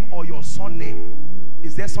your name or your son name.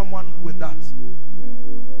 Is there someone with that?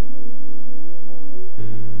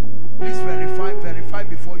 Please verify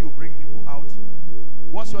before you bring people out.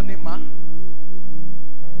 What's your name, ma?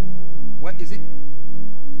 Where is it?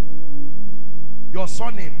 Your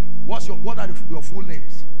surname. What are your full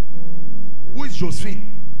names? Who is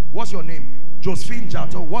Josephine? What's your name? Josephine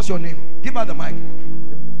Jato. What's your name? Give her the mic.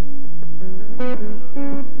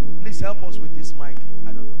 Please help us with this mic.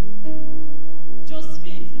 I don't know.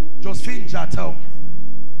 Josephine Jato.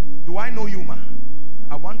 Do I know you, ma?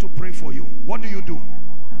 I want to pray for you. What do?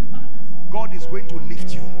 God is going to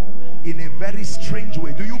lift you in a very strange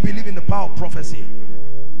way. Do you believe in the power of prophecy?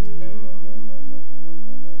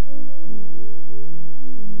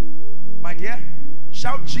 My dear,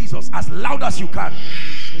 shout Jesus as loud as you can.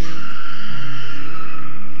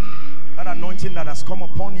 That anointing that has come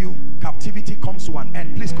upon you, captivity comes to an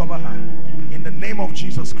end. Please cover her in the name of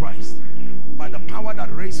Jesus Christ. By the power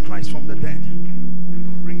that raised Christ from the dead,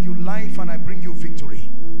 bring you life and I bring you victory.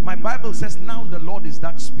 My Bible says, now the Lord is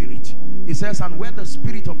that Spirit. It says, and where the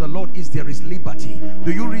Spirit of the Lord is, there is liberty.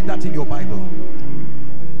 Do you read that in your Bible?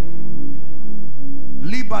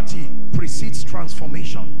 Liberty precedes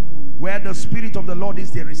transformation. Where the Spirit of the Lord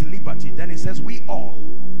is, there is liberty. Then it says, we all,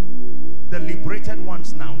 the liberated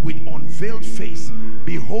ones now, with unveiled face,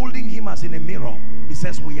 beholding Him as in a mirror, He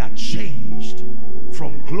says, we are changed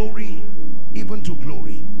from glory even to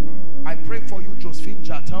glory. I pray for you, Josephine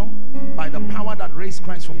Jato, by the power that raised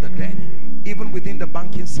Christ from the dead, even within the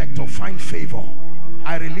banking sector, find favor.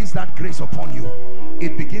 I release that grace upon you.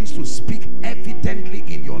 It begins to speak evidently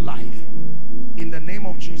in your life. In the name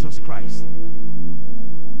of Jesus Christ.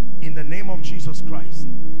 In the name of Jesus Christ.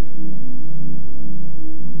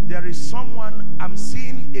 There is someone, I'm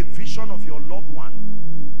seeing a vision of your loved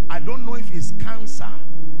one. I don't know if it's cancer,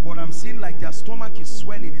 but I'm seeing like their stomach is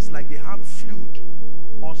swelling. It's like they have fluid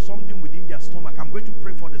or something within their stomach. I'm going to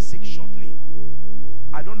pray for the sick shortly.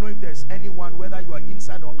 I don't know if there's anyone, whether you are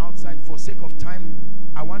inside or outside. For sake of time,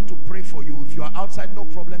 I want to pray for you. If you are outside, no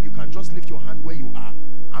problem. You can just lift your hand where you are.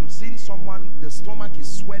 I'm seeing someone, the stomach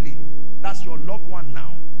is swelling. That's your loved one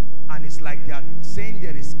now. And it's like they are saying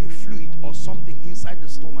there is a fluid or something inside the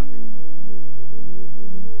stomach.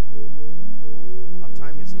 Our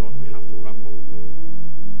time is gone. We have to wrap up.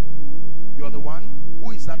 You're the one?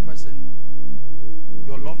 Who is that person?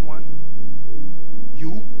 Your loved one?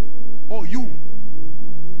 You? Oh, you.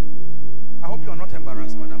 I hope you are not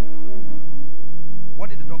embarrassed, madam. What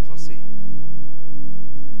did the doctor say?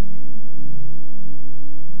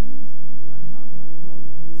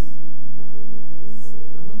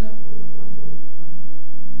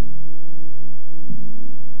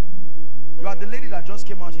 You are the lady that just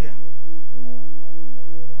came out here.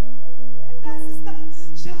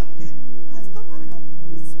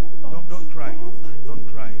 Don't cry. Don't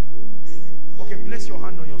cry. Okay, place your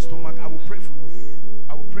hand on your stomach. I will pray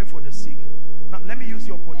for the sick. Now let me use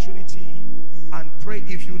the opportunity and pray.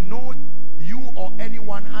 If you know you or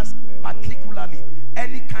anyone has particularly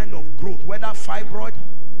any kind of growth, whether fibroid,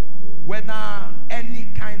 whether any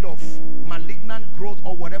kind of malignant growth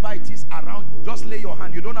or whatever it is around, just lay your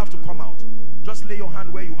hand. You don't have to come out. Just lay your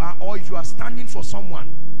hand where you are. Or if you are standing for someone,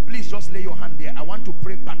 please just lay your hand there. I want to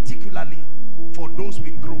pray particularly for those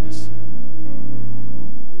with growths.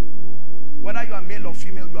 Whether you are male or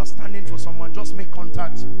female, you are standing for someone, just make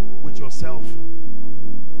contact with yourself.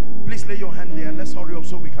 Please lay your hand there. Let's hurry up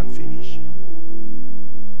so we can finish.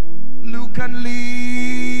 Look and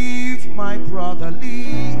leave, my brother,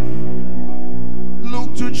 leave.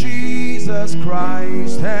 Look to Jesus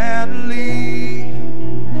Christ and leave.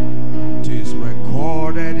 'Tis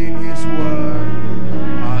recorded in his word.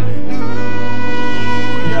 Hallelujah.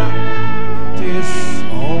 'Tis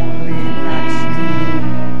only that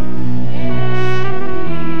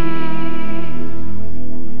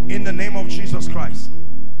you. In the name of Jesus Christ,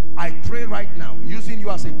 I pray right now, using you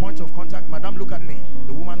as a point of contact. Madam, look at me,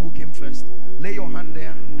 the woman who came first. Lay your hand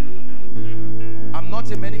there. I'm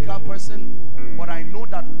not a medical person, but I know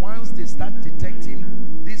that once they start detecting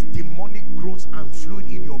this demonic growth and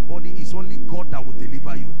fluid in your body, it's only God that will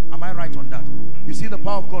deliver you. Am I right on that? You see the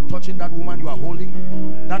power of God touching that woman you are holding,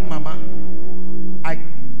 that mama.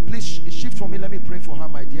 Please shift for me. Let me pray for her,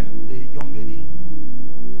 my dear, the young lady.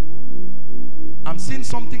 I'm seeing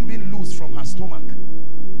something being loose from her stomach.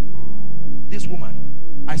 This woman,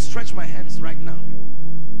 I stretch my hands right now.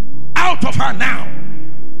 Out of her now.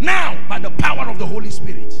 Now, by the power of the Holy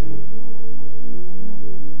Spirit.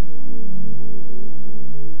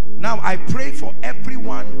 Now I pray for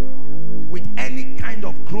everyone with any kind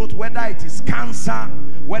of growth, whether it is cancer,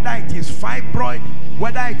 whether it is fibroid,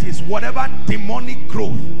 whether it is whatever demonic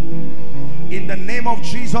growth. In the name of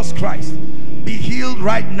Jesus Christ, be healed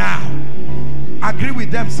right now. Agree with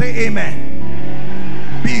them, say amen.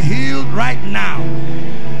 Be healed right now.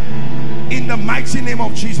 In the mighty name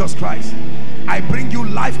of Jesus Christ, I bring you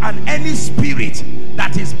life, and any spirit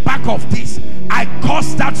that is back of this, I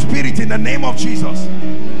curse that spirit in the name of Jesus.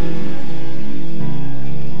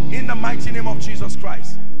 In the mighty name of Jesus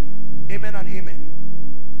Christ. Amen and amen.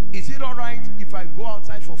 Is it all right if I go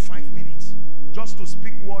outside for 5 minutes just to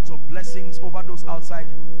speak words of blessings over those outside,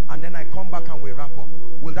 and then I come back and we wrap up?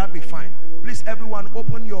 Will that be fine? Please, everyone,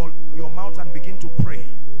 open your mouth and begin to pray.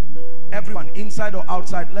 Everyone, inside or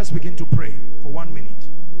outside, let's begin to pray for 1 minute.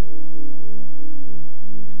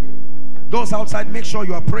 Those outside, make sure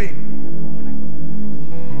you are praying.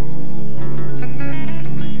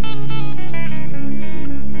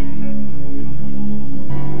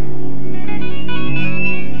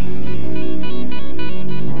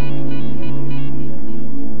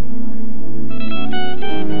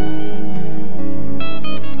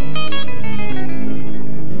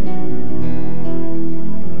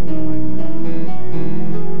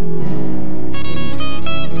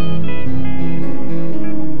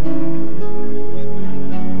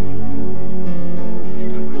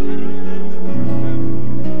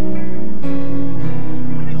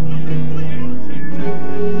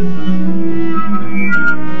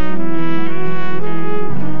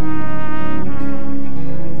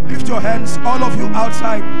 All of you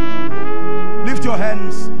outside, lift your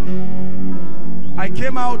hands. I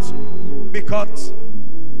came out because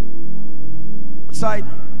outside,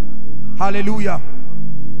 hallelujah.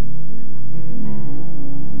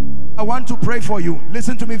 I want to pray for you.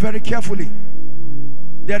 Listen to me very carefully.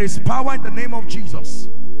 There is power in the name of Jesus.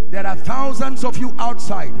 There are thousands of you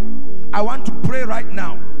outside. I want to pray right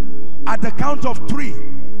now. At the count of 3,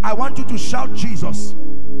 I want you to shout Jesus.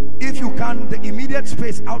 If you can, the immediate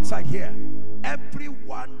space outside here.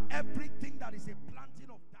 Everyone, everything that is a planting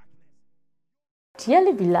of darkness.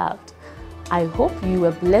 Dearly beloved, I hope you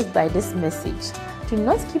were blessed by this message. Do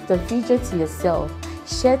not keep the video to yourself.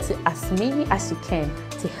 Share to as many as you can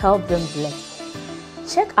to help them bless.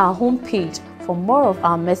 Check our homepage for more of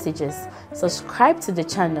our messages. Subscribe to the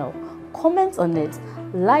channel, comment on it,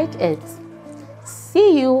 like it.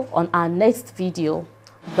 See you on our next video.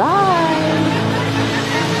 Bye.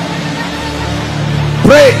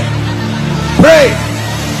 Pray. Pray.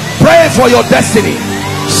 Pray for your destiny.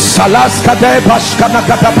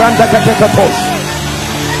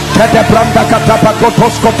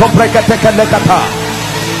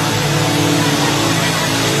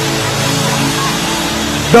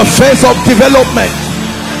 The phase of development.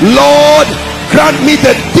 Lord, grant me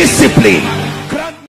the discipline